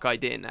 quite a dark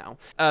idea now.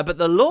 But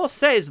the lore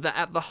says that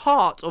at the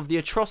heart of the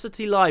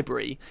Atrocity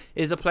Library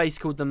is a place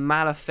called the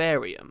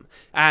Malefarium.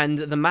 And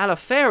the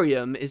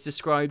Malefarium is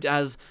described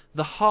as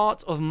the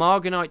heart of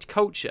Marganite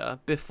culture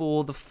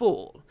before the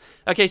fall.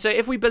 Okay, so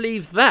if we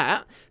believe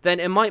that, then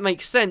it might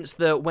make sense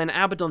that when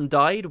Abaddon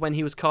died, when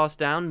he was cast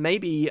down,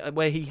 maybe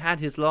where he had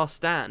his last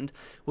stand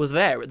was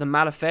there at the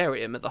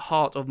Malefarium, at the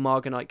heart of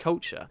Marganite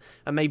culture.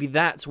 And maybe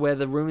that's where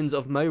the ruins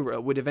of Mora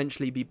would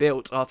eventually be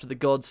built after the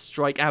gods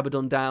strike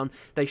Abaddon down,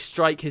 they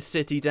strike his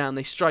city down,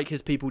 they strike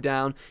his people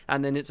down,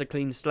 and then it's a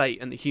clean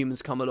slate and the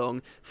humans come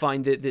along,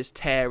 find this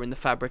tear in the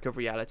fabric of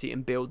reality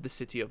and build the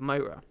city of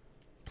Mora.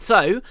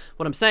 So,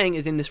 what I'm saying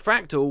is in this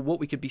Fractal, what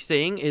we could be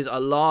seeing is a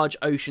large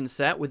ocean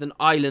set with an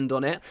island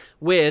on it,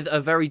 with a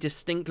very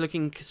distinct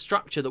looking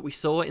structure that we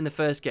saw in the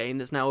first game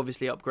that's now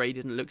obviously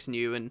upgraded and looks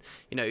new, and,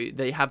 you know,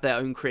 they have their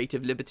own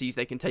creative liberties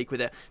they can take with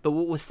it. But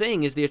what we're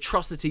seeing is the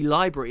Atrocity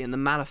Library and the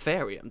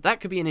Malefarium. That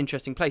could be an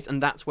interesting place,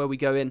 and that's where we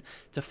go in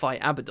to fight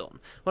Abaddon.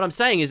 What I'm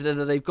saying is that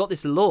they've got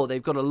this lore,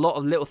 they've got a lot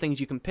of little things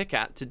you can pick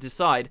at to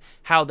decide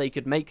how they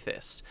could make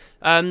this.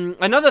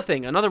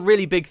 Another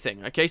really big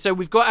thing, okay, so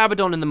we've got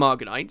Abaddon and the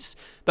Marganites,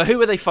 but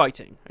who are they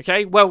fighting?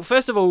 Okay, well,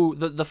 first of all,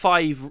 the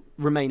 5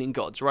 remaining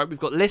gods, right? We've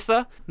got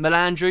Lissa,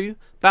 Melandru,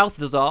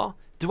 Balthazar,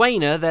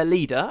 Dwayna, their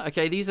leader.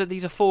 Okay, these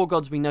are 4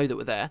 gods we know that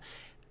were there,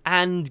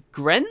 and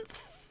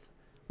Grenth.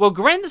 Well,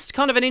 Grenth's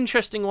kind of an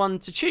interesting one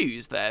to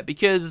choose there,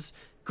 because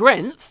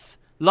Grenth,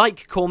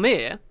 like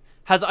Cormyr,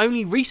 has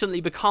only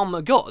recently become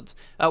a god.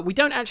 We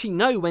don't actually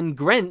know when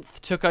Grenth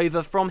took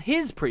over from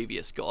his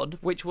previous god,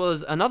 which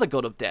was another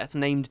god of death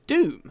named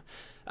Doom.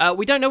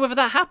 We don't know whether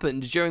that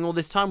happened during all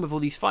this time with all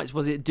these fights.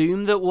 Was it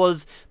Doom that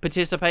was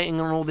participating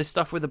in all this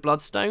stuff with the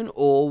Bloodstone,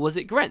 or was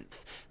it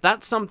Grenth?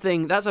 That's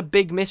a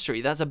big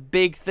mystery. That's a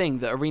big thing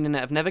that ArenaNet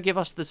have never give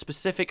us the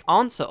specific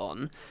answer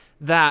on,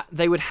 that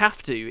they would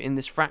have to in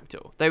this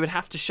Fractal. They would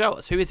have to show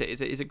us, who is it?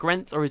 Is it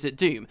Grenth or is it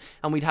Doom?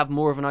 And we'd have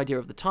more of an idea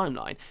of the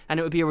timeline. And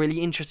it would be a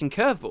really interesting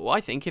curveball, I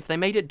think, if they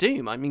made it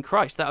Doom. I mean,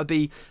 Christ, that would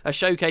be a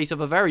showcase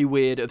of a very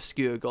weird,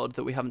 obscure god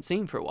that we haven't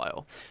seen for a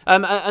while.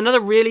 Another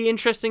really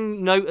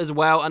interesting note as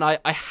well, and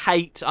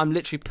I'm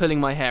literally pulling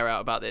my hair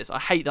out about this. I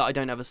hate that I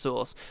don't have a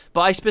source.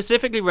 But I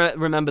specifically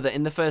remember that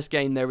in the first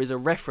game there is a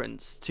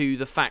reference to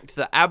the fact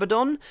that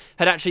Abaddon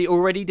had actually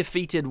already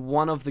defeated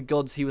one of the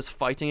gods he was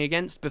fighting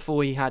against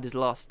before he had his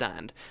last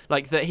stand.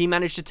 Like, that he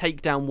managed to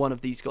take down one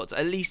of these gods.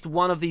 At least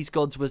one of these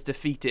gods was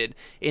defeated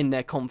in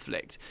their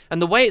conflict. And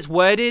the way it's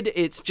worded,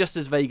 it's just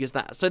as vague as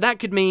that. So that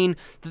could mean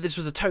that this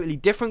was a totally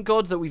different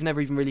god that we've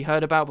never even really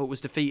heard about, but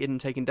was defeated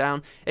and taken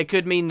down. It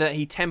could mean that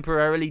he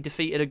temporarily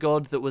defeated a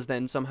god that was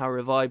then somehow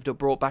revived or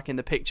brought back in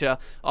the picture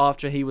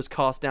after he was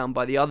cast down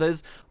by the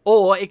others.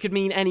 Or it could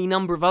mean any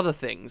number of other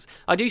things.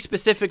 I do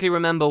specifically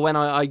remember when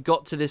I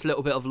got to this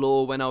little bit of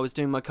lore when I was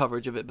doing my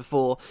coverage of it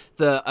before,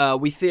 that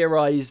we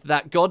theorized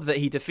that god that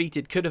he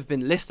defeated could have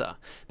been Lissa,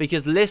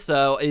 because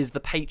Lissa is the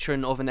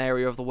patron of an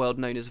area of the world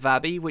known as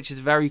Vabi, which is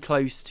very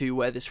close to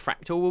where this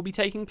Fractal will be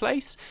taking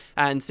place,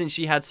 and since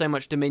she had so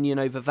much dominion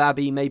over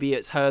Vabi, maybe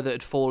it's her that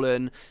had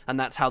fallen, and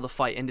that's how the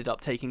fight ended up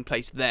taking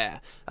place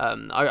there.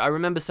 I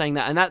remember saying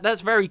that, and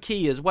that's very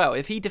key as well.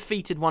 If he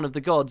defeated one of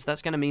the gods,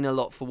 that's going to mean a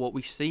lot for what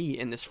we see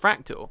in this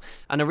Fractal,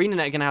 and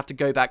ArenaNet are going to have to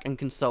go back and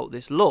consult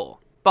this lore.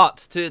 But,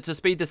 to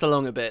speed this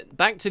along a bit,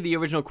 back to the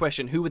original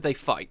question, who would they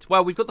fight?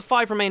 Well, we've got the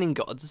 5 remaining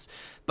gods,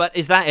 but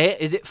is that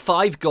it? Is it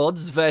 5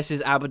 gods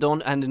versus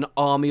Abaddon and an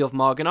army of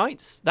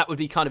Marganites? That would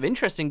be kind of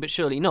interesting, but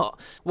surely not.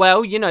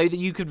 Well, you know, that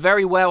you could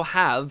very well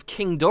have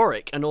King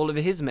Doric and all of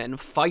his men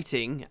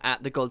fighting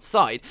at the god's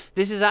side.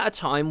 This is at a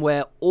time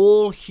where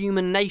all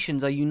human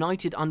nations are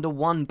united under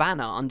one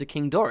banner, under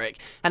King Doric,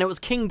 and it was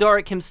King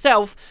Doric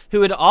himself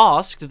who had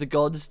asked the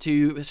gods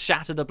to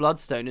shatter the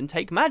Bloodstone and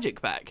take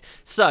magic back.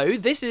 So,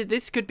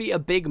 this could be a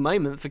big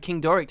moment for King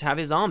Doric to have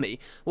his army.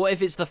 What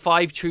if it's the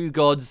 5 true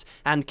gods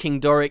and King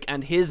Doric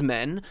and his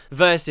men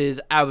versus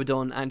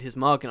Abaddon and his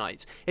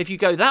Marganites? If you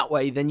go that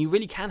way, then you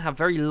really can have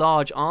very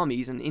large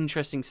armies and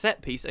interesting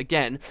set piece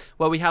again,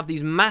 where we have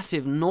these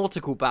massive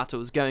nautical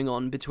battles going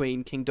on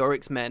between King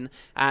Doric's men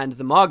and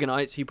the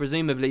Marganites, who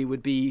presumably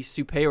would be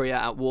superior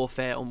at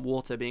warfare on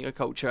water, being a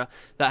culture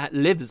that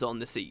lives on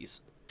the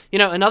seas. You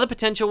know, another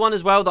potential one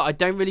as well that I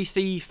don't really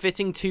see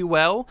fitting too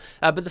well,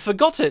 but the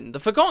Forgotten. The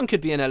Forgotten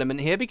could be an element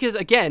here because,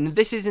 again,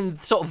 this is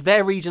in sort of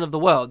their region of the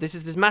world. This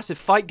is this massive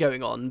fight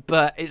going on,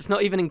 but it's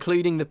not even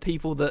including the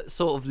people that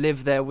sort of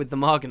live there with the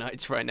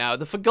Marganites right now.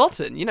 The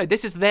Forgotten, you know,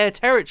 this is their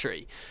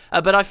territory.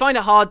 But I find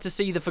it hard to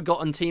see the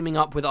Forgotten teaming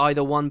up with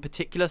either one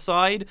particular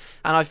side,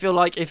 and I feel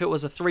like if it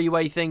was a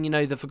 3-way thing, you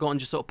know, the Forgotten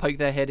just sort of poke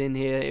their head in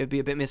here, it would be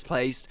a bit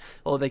misplaced,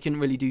 or they couldn't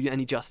really do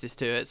any justice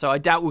to it. So I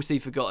doubt we'll see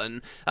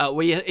Forgotten.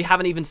 We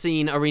haven't even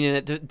seen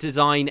ArenaNet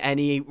design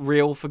any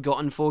real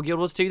Forgotten for Guild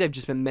Wars 2. They've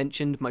just been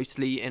mentioned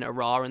mostly in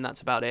Arar, and that's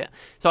about it.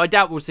 So I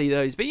doubt we'll see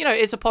those. But, you know,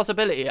 it's a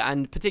possibility,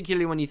 and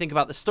particularly when you think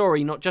about the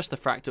story, not just the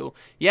Fractal,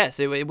 yes,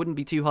 it wouldn't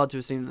be too hard to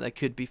assume that there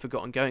could be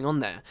Forgotten going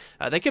on there.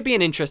 They could be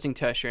an interesting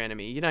tertiary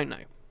enemy. You don't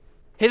know.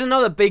 Here's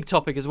another big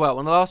topic as well,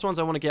 one of the last ones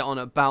I want to get on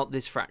about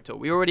this Fractal.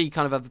 We already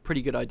kind of have a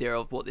pretty good idea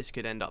of what this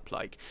could end up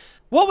like.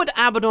 What would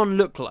Abaddon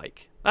look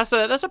like? That's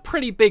a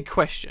pretty big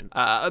question.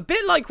 A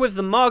bit like with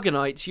the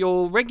Marganites,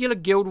 your regular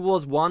Guild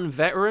Wars 1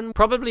 veteran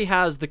probably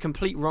has the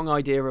complete wrong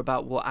idea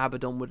about what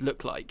Abaddon would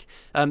look like.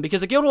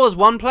 Because a Guild Wars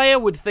 1 player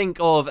would think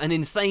of an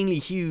insanely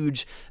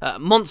huge,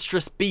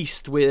 monstrous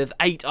beast with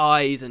 8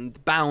 eyes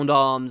and bound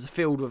arms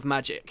filled with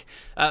magic.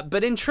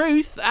 But in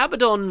truth,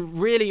 Abaddon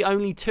really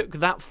only took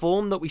that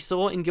form that we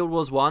saw in Guild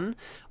Wars 1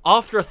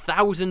 after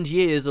 1,000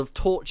 years of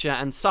torture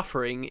and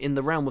suffering in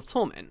the realm of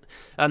torment.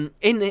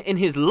 In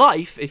his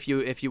life, if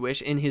you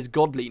wish, in his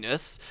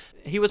godliness,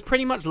 he was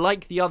pretty much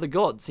like the other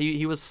gods.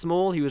 He was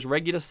small, he was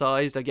regular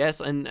sized, I guess,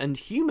 and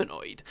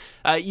humanoid.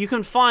 You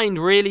can find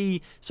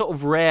really sort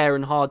of rare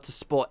and hard to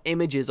spot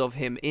images of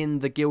him in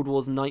the Guild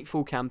Wars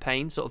Nightfall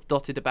campaign, sort of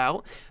dotted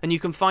about, and you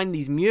can find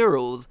these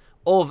murals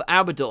of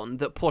Abaddon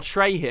that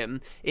portray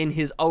him in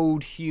his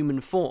old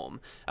human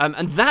form.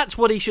 And that's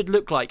what he should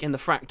look like in the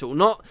Fractal,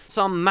 not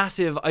some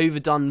massive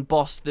overdone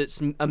boss that's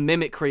a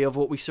mimicry of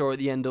what we saw at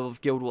the end of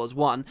Guild Wars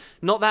 1.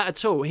 Not that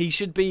at all. He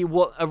should be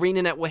what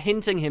ArenaNet were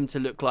hinting him to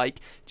look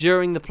like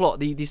during the plot.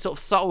 These sort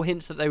of subtle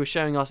hints that they were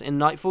showing us in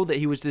Nightfall, that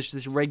he was just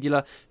this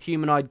regular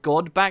humanoid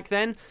god back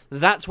then.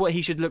 That's what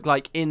he should look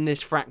like in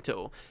this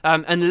Fractal.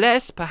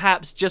 Unless,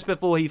 perhaps, just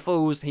before he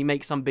falls, he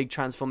makes some big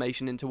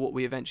transformation into what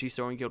we eventually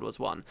saw in Guild Wars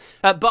 1.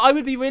 But I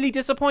would be really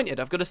disappointed.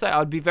 I've got to say, I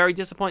would be very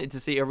disappointed to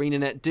see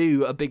ArenaNet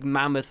do a big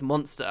mammoth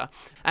monster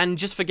and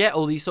just forget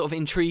all these sort of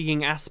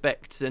intriguing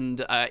aspects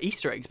and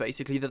Easter eggs,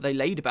 basically, that they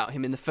laid about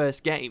him in the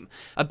first game.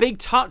 A big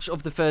touch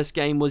of the first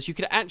game was you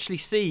could actually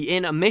see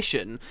in a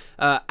mission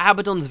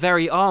Abaddon's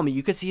very armor.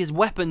 You could see his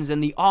weapons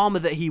and the armor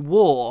that he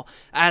wore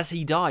as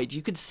he died.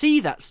 You could see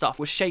that stuff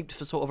was shaped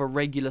for sort of a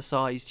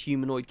regular-sized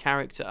humanoid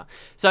character.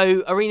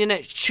 So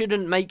ArenaNet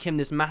shouldn't make him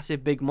this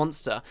massive big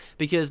monster,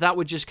 because that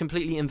would just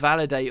completely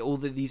invalidate all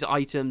these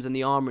items and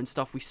the armor and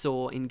stuff we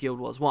saw in Guild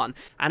Wars 1,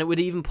 and it would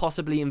even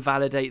possibly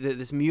invalidate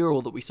this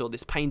mural that we saw,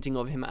 this painting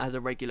of him as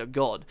a regular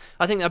god.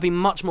 I think that'd be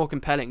much more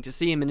compelling to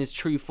see him in his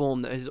true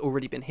form that has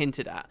already been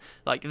hinted at.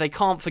 Like, they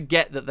can't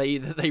forget that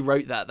they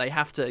wrote that. They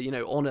have to, you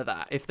know, honor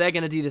that. If they're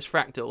going to do this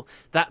Fractal,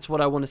 that's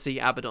what I want to see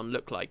Abaddon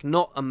look like,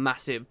 not a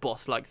massive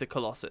boss like the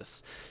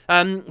Colossus.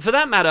 For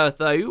that matter,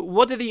 though,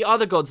 what do the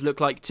other gods look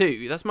like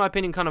too? That's my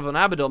opinion kind of on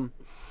Abaddon.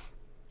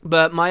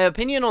 But my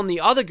opinion on the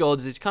other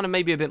gods is kind of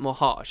maybe a bit more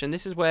harsh, and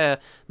this is where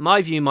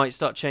my view might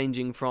start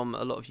changing from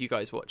a lot of you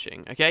guys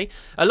watching, okay?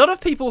 A lot of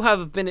people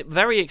have been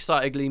very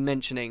excitedly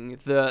mentioning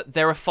that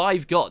there are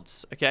 5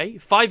 gods, okay?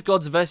 5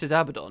 gods versus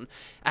Abaddon,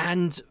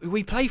 and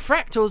we play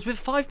Fractals with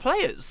 5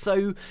 players,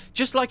 so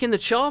just like in the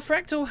Char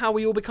Fractal, how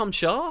we all become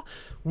Char,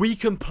 we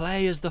can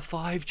play as the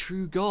 5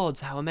 true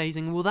gods. How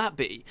amazing will that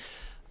be?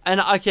 And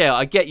okay,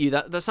 I get you,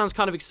 that sounds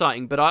kind of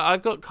exciting, but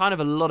I've got kind of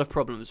a lot of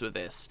problems with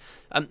this.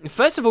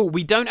 First of all,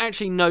 we don't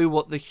actually know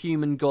what the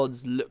human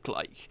gods look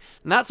like.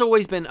 And that's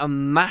always been a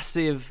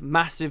massive,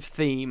 massive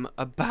theme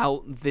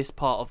about this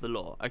part of the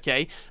lore,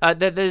 okay?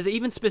 There's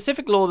even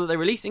specific lore that they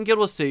released in Guild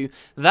Wars 2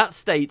 that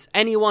states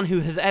anyone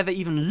who has ever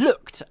even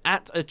looked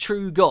at a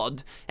true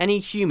god, any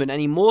human,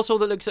 any mortal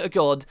that looks at a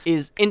god,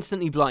 is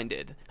instantly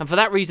blinded. And for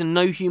that reason,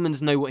 no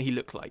humans know what he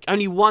looked like.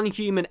 Only one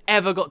human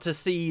ever got to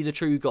see the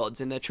true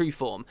gods in their true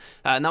form.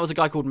 And that was a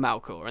guy called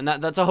Malkor, and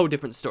that's a whole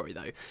different story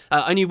though.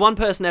 Only one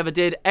person ever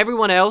did.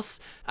 Everyone else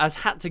has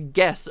had to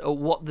guess at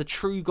what the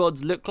true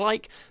gods look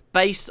like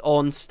based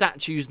on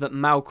statues that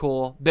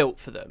Malkor built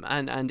for them,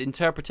 and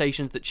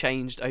interpretations that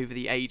changed over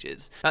the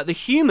ages. The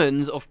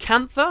humans of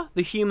Cantha,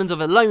 the humans of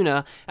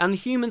Elona, and the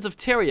humans of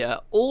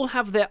Tyria all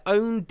have their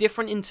own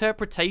different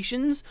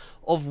interpretations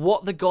of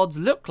what the gods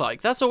look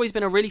like. That's always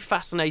been a really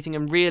fascinating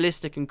and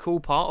realistic and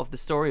cool part of the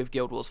story of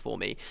Guild Wars for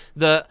me,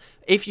 that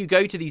if you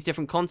go to these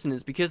different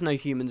continents, because no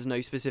humans know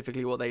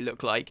specifically what they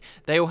look like,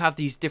 they all have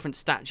these different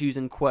statues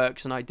and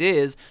quirks and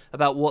ideas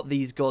about what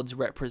these gods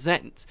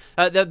represent.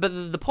 But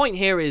the point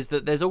here is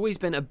that there's always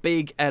been a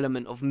big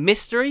element of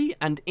mystery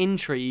and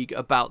intrigue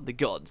about the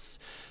gods.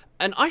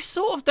 And I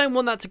sort of don't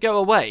want that to go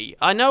away.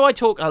 I know I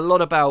talk a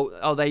lot about,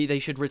 oh, they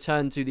should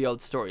return to the old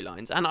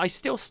storylines, and I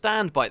still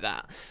stand by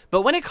that.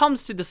 But when it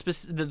comes to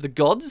the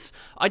gods,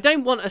 I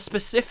don't want a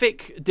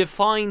specific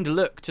defined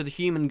look to the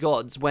human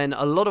gods when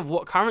a lot of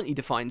what currently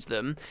defines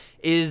them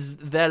is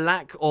their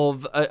lack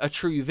of a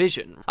true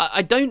vision.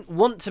 I don't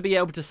want to be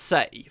able to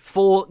say,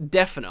 for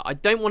definite, I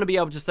don't want to be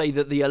able to say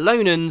that the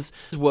Elonans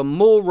were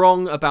more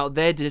wrong about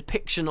their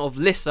depiction of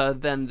Lyssa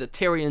than the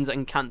Tyrians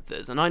and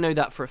Canthas, and I know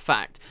that for a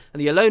fact.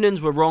 And the Elonans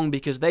were wrong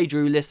because they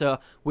drew Lyssa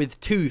with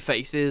 2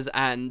 faces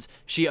and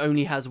she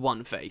only has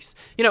 1 face.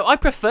 You know, I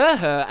prefer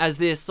her as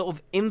this sort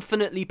of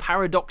infinitely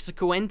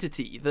paradoxical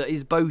entity that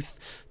is both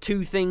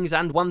 2 things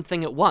and 1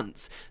 thing at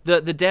once.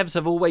 The devs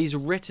have always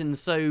written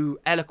so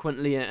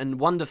eloquently and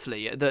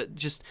wonderfully that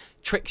just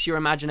tricks your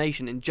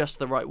imagination in just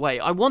the right way.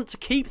 I want to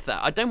keep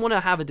that. I don't want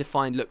to have a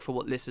defined look for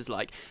what Lyssa's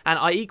like, and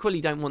I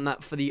equally don't want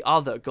that for the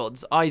other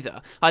gods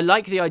either. I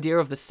like the idea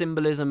of the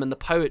symbolism and the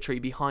poetry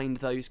behind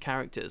those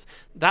characters.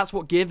 That's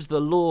what gives the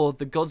lore,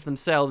 the gods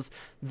themselves,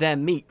 their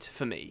meat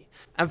for me.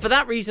 And for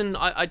that reason,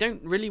 I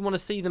don't really want to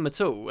see them at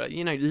all,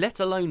 you know,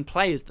 let alone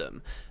play as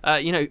them.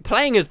 You know,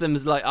 playing as them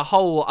is like a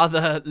whole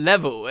other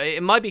level.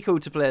 It might be cool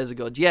to play as a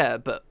god, yeah,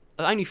 but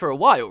only for a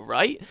while,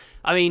 right?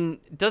 I mean,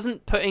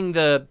 doesn't putting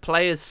the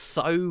players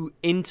so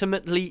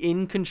intimately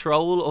in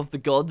control of the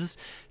gods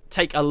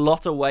take a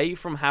lot away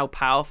from how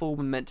powerful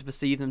we're meant to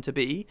perceive them to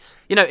be?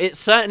 You know, it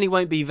certainly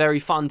won't be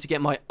very fun to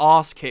get my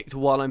ass kicked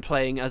while I'm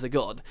playing as a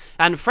god.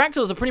 And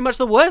Fractals are pretty much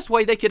the worst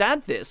way they could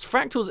add this.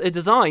 Fractals are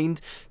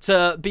designed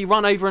to be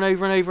run over and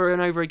over and over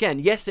and over again.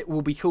 Yes, it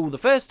will be cool the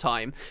first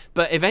time,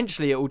 but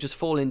eventually it will just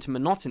fall into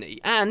monotony.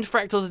 And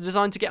Fractals are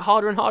designed to get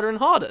harder and harder and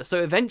harder.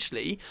 So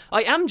eventually,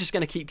 I am just going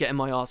to keep getting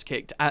my ass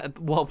kicked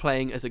while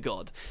playing as a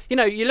god. You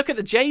know, you look at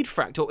the Jade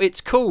Fractal, it's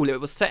cool,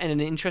 it was set in an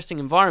interesting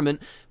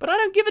environment, but I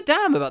don't give a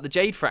damn about the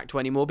Jade Fractal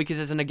anymore because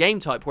it's in a game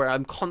type where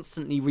I'm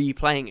constantly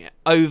replaying it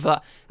over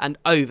and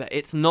over.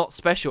 It's not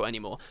special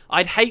anymore.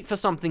 I'd hate for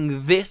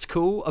something this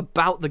cool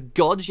about the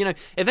gods. You know,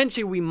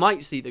 eventually we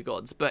might see the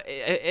gods, but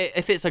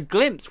if it's a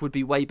glimpse, would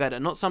be way better,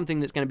 not something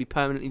that's going to be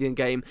permanently in the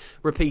game,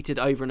 repeated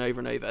over and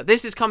over and over.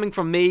 This is coming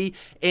from me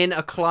in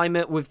a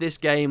climate with this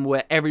game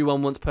where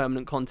everyone wants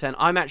permanent content.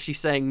 I'm actually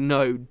saying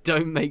no,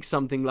 don't make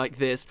something like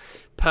this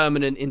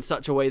permanent in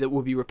such a way that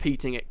we'll be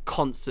repeating it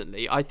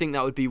constantly. I think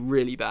that would be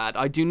really bad.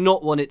 I do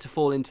not want want it to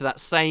fall into that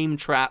same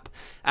trap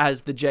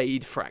as the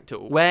Jade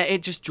Fractal, where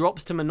it just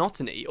drops to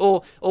monotony,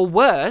 or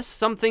worse,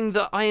 something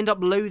that I end up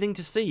loathing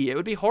to see. It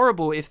would be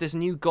horrible if this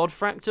new God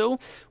Fractal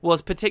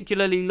was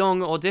particularly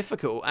long or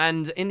difficult,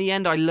 and in the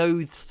end I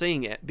loathed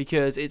seeing it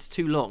because it's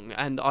too long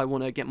and I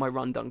want to get my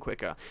run done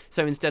quicker.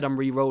 So instead I'm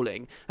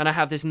re-rolling, and I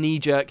have this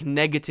knee-jerk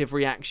negative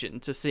reaction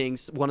to seeing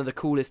one of the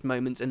coolest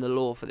moments in the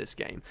lore for this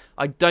game.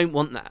 I don't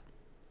want that.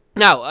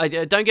 Now,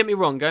 don't get me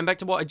wrong, going back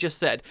to what I just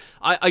said,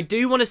 I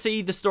do want to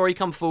see the story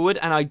come forward,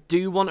 and I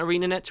do want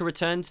ArenaNet to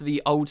return to the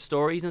old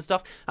stories and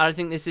stuff, and I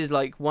think this is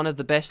like one of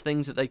the best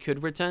things that they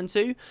could return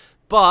to,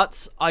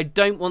 but I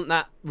don't want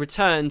that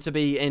return to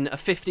be in a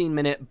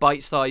 15-minute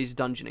bite-sized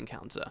dungeon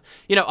encounter.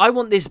 You know, I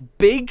want this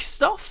big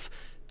stuff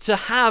to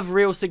have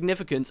real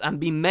significance and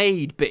be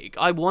made big.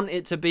 I want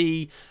it to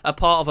be a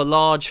part of a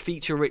large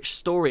feature-rich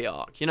story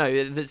arc, you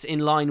know, that's in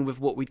line with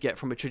what we'd get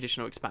from a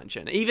traditional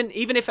expansion. Even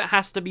if it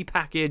has to be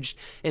packaged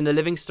in the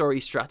living story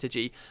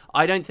strategy,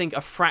 I don't think a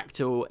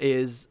Fractal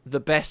is the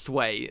best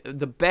way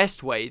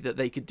that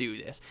they could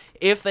do this.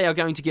 If they are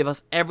going to give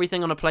us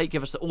everything on a plate,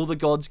 give us all the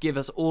gods, give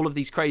us all of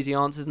these crazy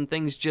answers and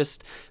things,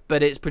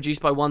 but it's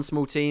produced by one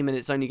small team and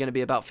it's only going to be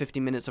about 50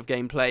 minutes of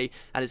gameplay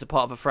and it's a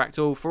part of a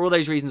Fractal, for all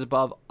those reasons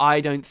above, I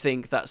don't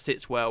think that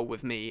sits well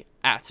with me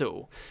at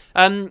all.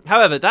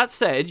 However, that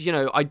said, you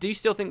know, I do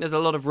still think there's a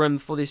lot of room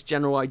for this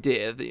general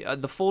idea.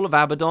 The Fall of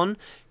Abaddon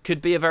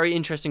could be a very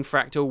interesting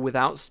Fractal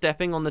without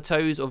stepping on the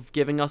toes of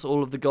giving us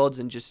all of the gods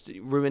and just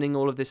ruining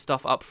all of this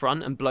stuff up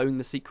front and blowing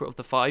the secret of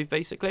the 5,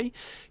 basically.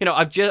 You know,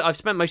 I've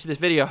spent most of this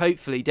video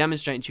hopefully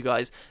demonstrating to you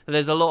guys that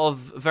there's a lot of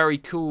very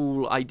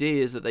cool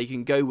ideas that they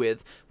can go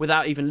with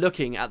without even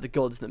looking at the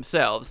gods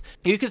themselves.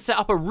 You could set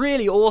up a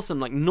really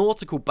awesome like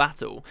nautical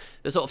battle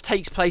that sort of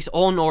takes place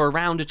on or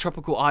around a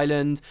tropical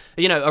island.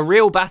 You know, a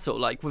real battle,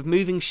 like with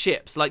moving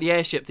ships, like the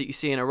airship that you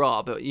see in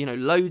Ara, but, you know,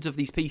 loads of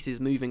these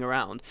pieces moving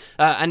around.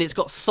 And it's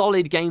got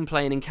solid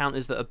gameplay and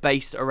encounters that are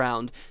based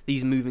around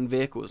these moving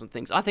vehicles and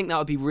things. I think that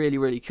would be really,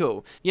 really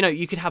cool. You know,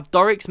 you could have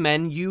Doric's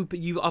men, you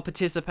are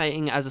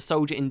participating as a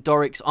soldier in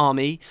Doric's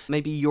army.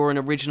 Maybe you're an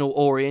original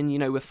Orion, you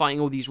know, we're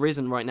fighting all these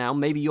Risen right now.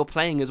 Maybe you're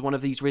playing as one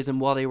of these Risen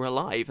while they were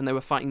alive and they were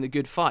fighting the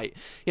good fight.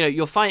 You know,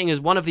 you're fighting as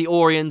one of the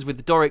Orions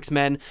with Doric's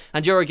men,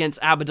 and you're against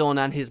Abaddon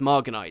and his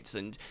Marganites,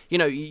 and, you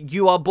know,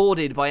 you are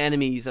boarded by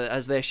enemies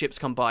as their ships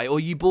come by, or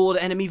you board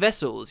enemy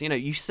vessels, you know,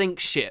 you sink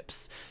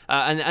ships,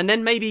 and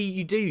then maybe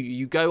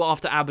you go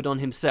after Abaddon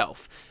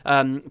himself.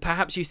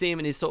 Perhaps you see him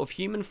in his sort of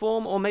human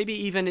form, or maybe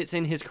even it's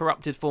in his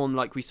corrupted form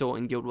like we saw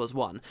in Guild Wars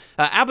 1.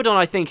 Abaddon,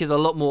 I think, is a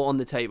lot more on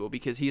the table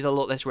because he's a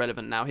lot less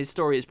relevant now. His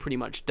story is pretty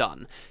much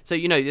done. So,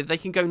 you know, they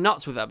can go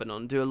nuts with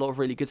Abaddon, do a lot of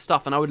really good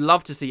stuff, and I would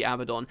love to see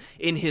Abaddon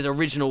in his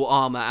original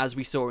armor as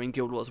we saw in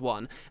Guild Wars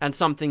 1, and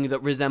something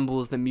that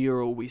resembles the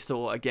mural we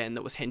saw again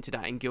that was hinted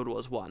at in Guild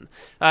Wars 1.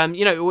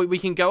 You know, we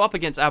can go up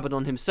against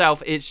Abaddon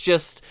himself. It's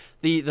just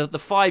the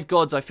 5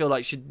 gods I feel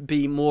like should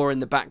be more in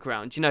the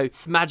background. You know,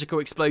 magical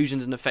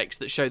explosions and effects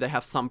that show they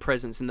have some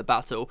presence in the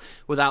battle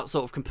without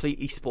sort of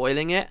completely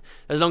spoiling it,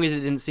 as long as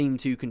it didn't seem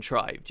too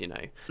contrived, you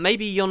know.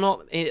 Maybe you're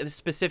not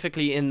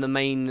specifically in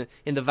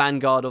the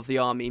vanguard of the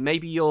army.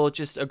 Maybe you're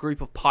just a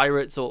group of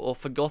pirates or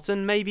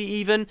forgotten, maybe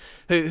even,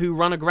 who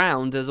run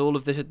aground as all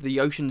of the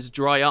oceans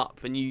dry up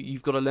and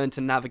you've got to learn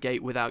to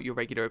navigate without your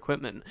regular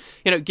equipment.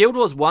 You know, Guild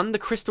Wars 1, the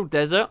Crystal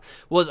Desert,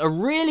 was a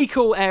really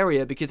cool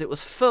area because it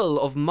was full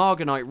of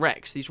Marganite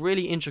wrecks, these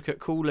really intricate,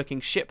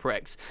 cool-looking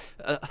shipwrecks,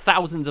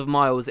 thousands of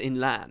miles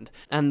inland.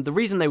 And the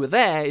reason they were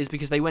there is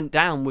because they went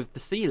down with the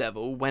sea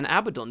level when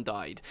Abaddon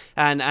died,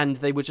 and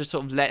they were just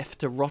sort of left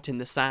to rot in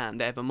the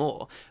sand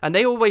evermore. And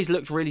they always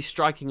looked really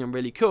striking and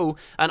really cool,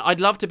 and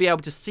I'd love to be able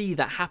to see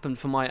that happen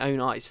for my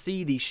own eyes,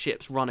 see these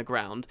ships run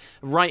aground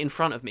right in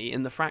front of me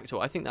in the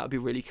Fractal. I think that would be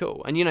really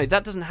cool. And, you know,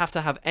 that doesn't have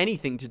to have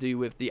anything to do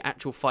with the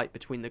actual fight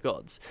between the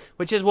gods,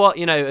 which is what,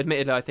 you know,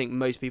 admittedly, I think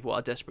most people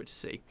are desperate to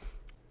see.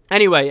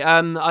 Anyway,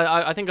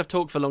 I think I've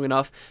talked for long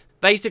enough.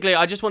 Basically,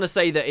 I just want to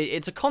say that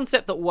it's a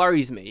concept that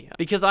worries me,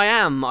 because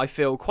I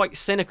feel, quite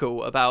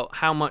cynical about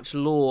how much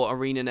lore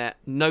ArenaNet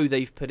know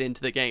they've put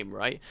into the game,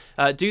 right?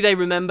 Do they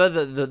remember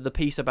the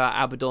piece about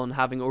Abaddon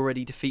having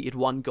already defeated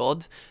one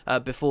god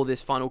before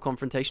this final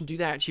confrontation? Do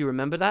they actually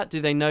remember that?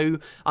 Do they know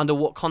under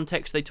what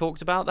context they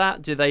talked about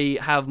that? Do they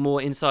have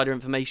more insider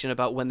information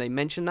about when they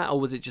mentioned that, or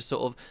was it just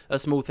sort of a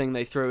small thing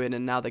they threw in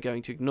and now they're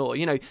going to ignore?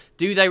 You know,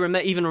 do they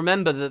even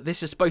remember that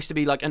this is supposed to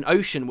be like an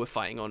ocean we're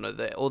fighting on,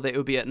 or that it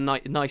would be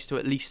nice to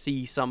at least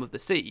see some of the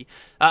sea?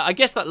 I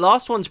guess that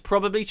last one's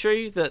probably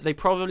true, that they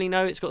probably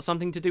know it's got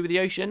something to do with the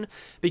ocean,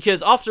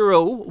 because after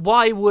all,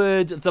 why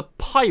would the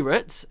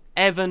pirate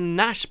Evon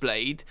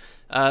Gnashblade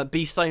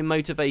be so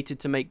motivated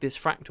to make this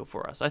Fractal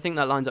for us? I think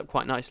that lines up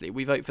quite nicely.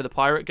 We vote for the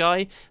pirate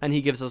guy, and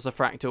he gives us a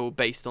Fractal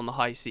based on the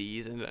high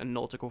seas and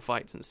nautical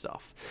fights and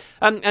stuff.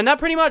 And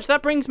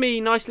that brings me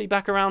nicely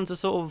back around to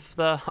sort of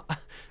the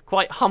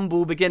quite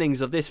humble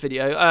beginnings of this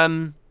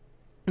video.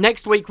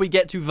 Next week, we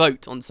get to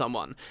vote on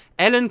someone.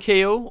 Ellen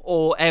Keel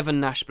or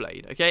Evon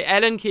Gnashblade, okay?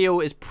 Ellen Keel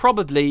is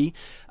probably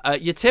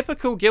your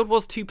typical Guild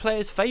Wars 2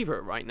 player's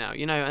favourite right now,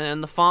 you know,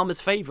 and the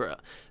farmer's favourite.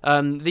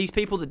 These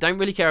people that don't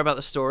really care about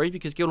the story,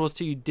 because Guild Wars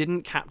 2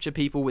 didn't capture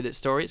people with its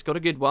story. It's got a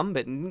good one,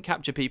 but it didn't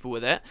capture people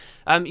with it.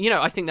 You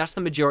know, I think that's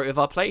the majority of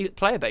our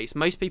player base.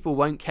 Most people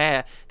won't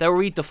care. They'll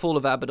read The Fall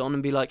of Abaddon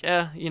and be like,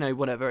 you know,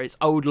 whatever. It's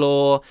old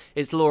lore.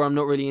 It's lore I'm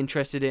not really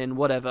interested in,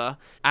 whatever.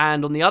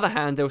 And on the other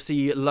hand, they'll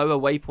see lower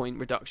waypoint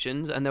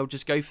reductions, and they'll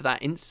just go for that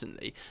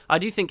instantly. I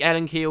do think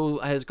Ellen Keel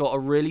has got a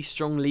really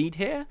strong lead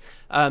here,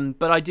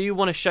 but I do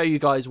want to show you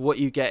guys what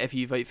you get if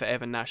you vote for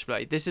Evon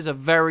Gnashblade. This is a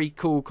very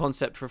cool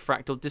concept for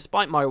Fractal,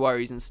 despite my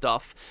worries and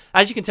stuff.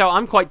 As you can tell,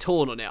 I'm quite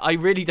torn on it. I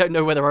really don't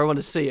know whether I want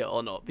to see it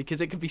or not, because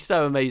it could be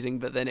so amazing,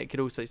 but then it could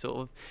also sort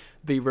of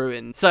be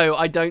ruined. So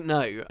I don't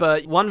know.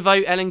 But one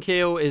vote, Ellen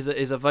Keel, is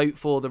a vote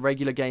for the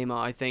regular gamer,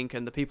 I think,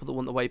 and the people that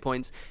want the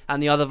waypoints,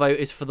 and the other vote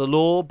is for the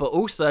lore, but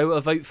also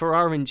a vote for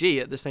RNG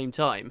at the same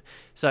time.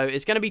 So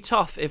it's going to be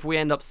tough if we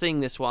end up seeing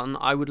this one.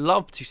 I would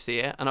love to see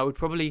it, and I would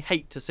probably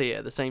hate to see it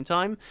at the same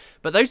time.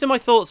 But those are my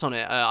thoughts on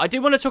it. I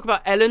do want to talk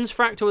about Ellen's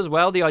Fractal as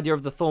well, the idea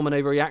of the Thorman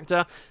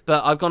overreactor,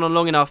 but I've gone on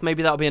long enough.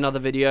 Maybe that'll be another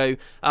video.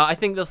 I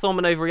think the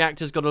Thorman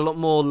overreactor's got a lot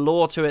more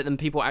lore to it than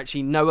people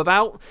actually know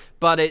about,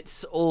 but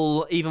it's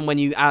all, even when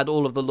you add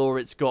all of the lore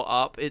it's got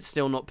up, it's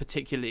still not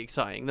particularly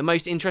exciting. The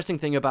most interesting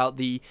thing about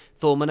the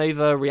Thorman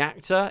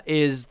overreactor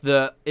is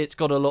that it's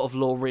got a lot of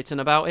lore written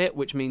about it,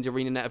 which means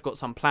ArenaNet have got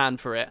some plan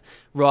for it,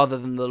 rather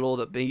than the lore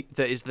that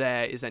is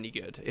there is any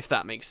good, if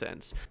that makes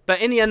sense.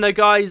 But in the end though,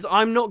 guys,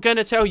 I'm not going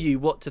to tell you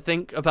what to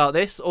think about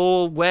this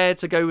or where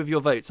to go with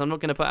your votes. I'm not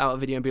going to put out a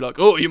video and be like,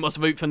 oh, you must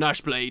vote for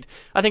Gnashblade.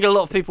 I think a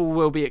lot of people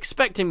will be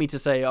expecting me to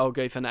say I'll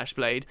go for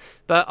Gnashblade,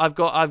 but I've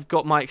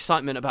got my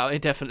excitement about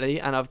it, definitely,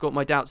 and I've got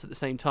my doubts at the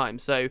same time.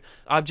 So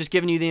I've just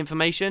given you the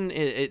information.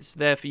 It's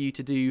there for you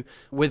to do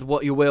with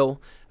what you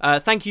will.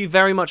 Thank you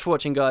very much for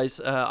watching, guys.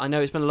 I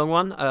know it's been a long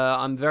one.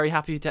 I'm very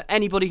happy to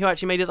anybody who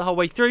actually made it the whole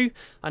way through.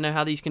 I know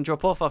how these can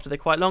drop off after they're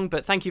quite long,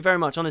 but thank you very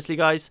much, honestly,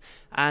 guys.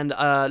 And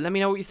let me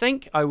know what you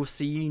think. I will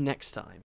see you next time.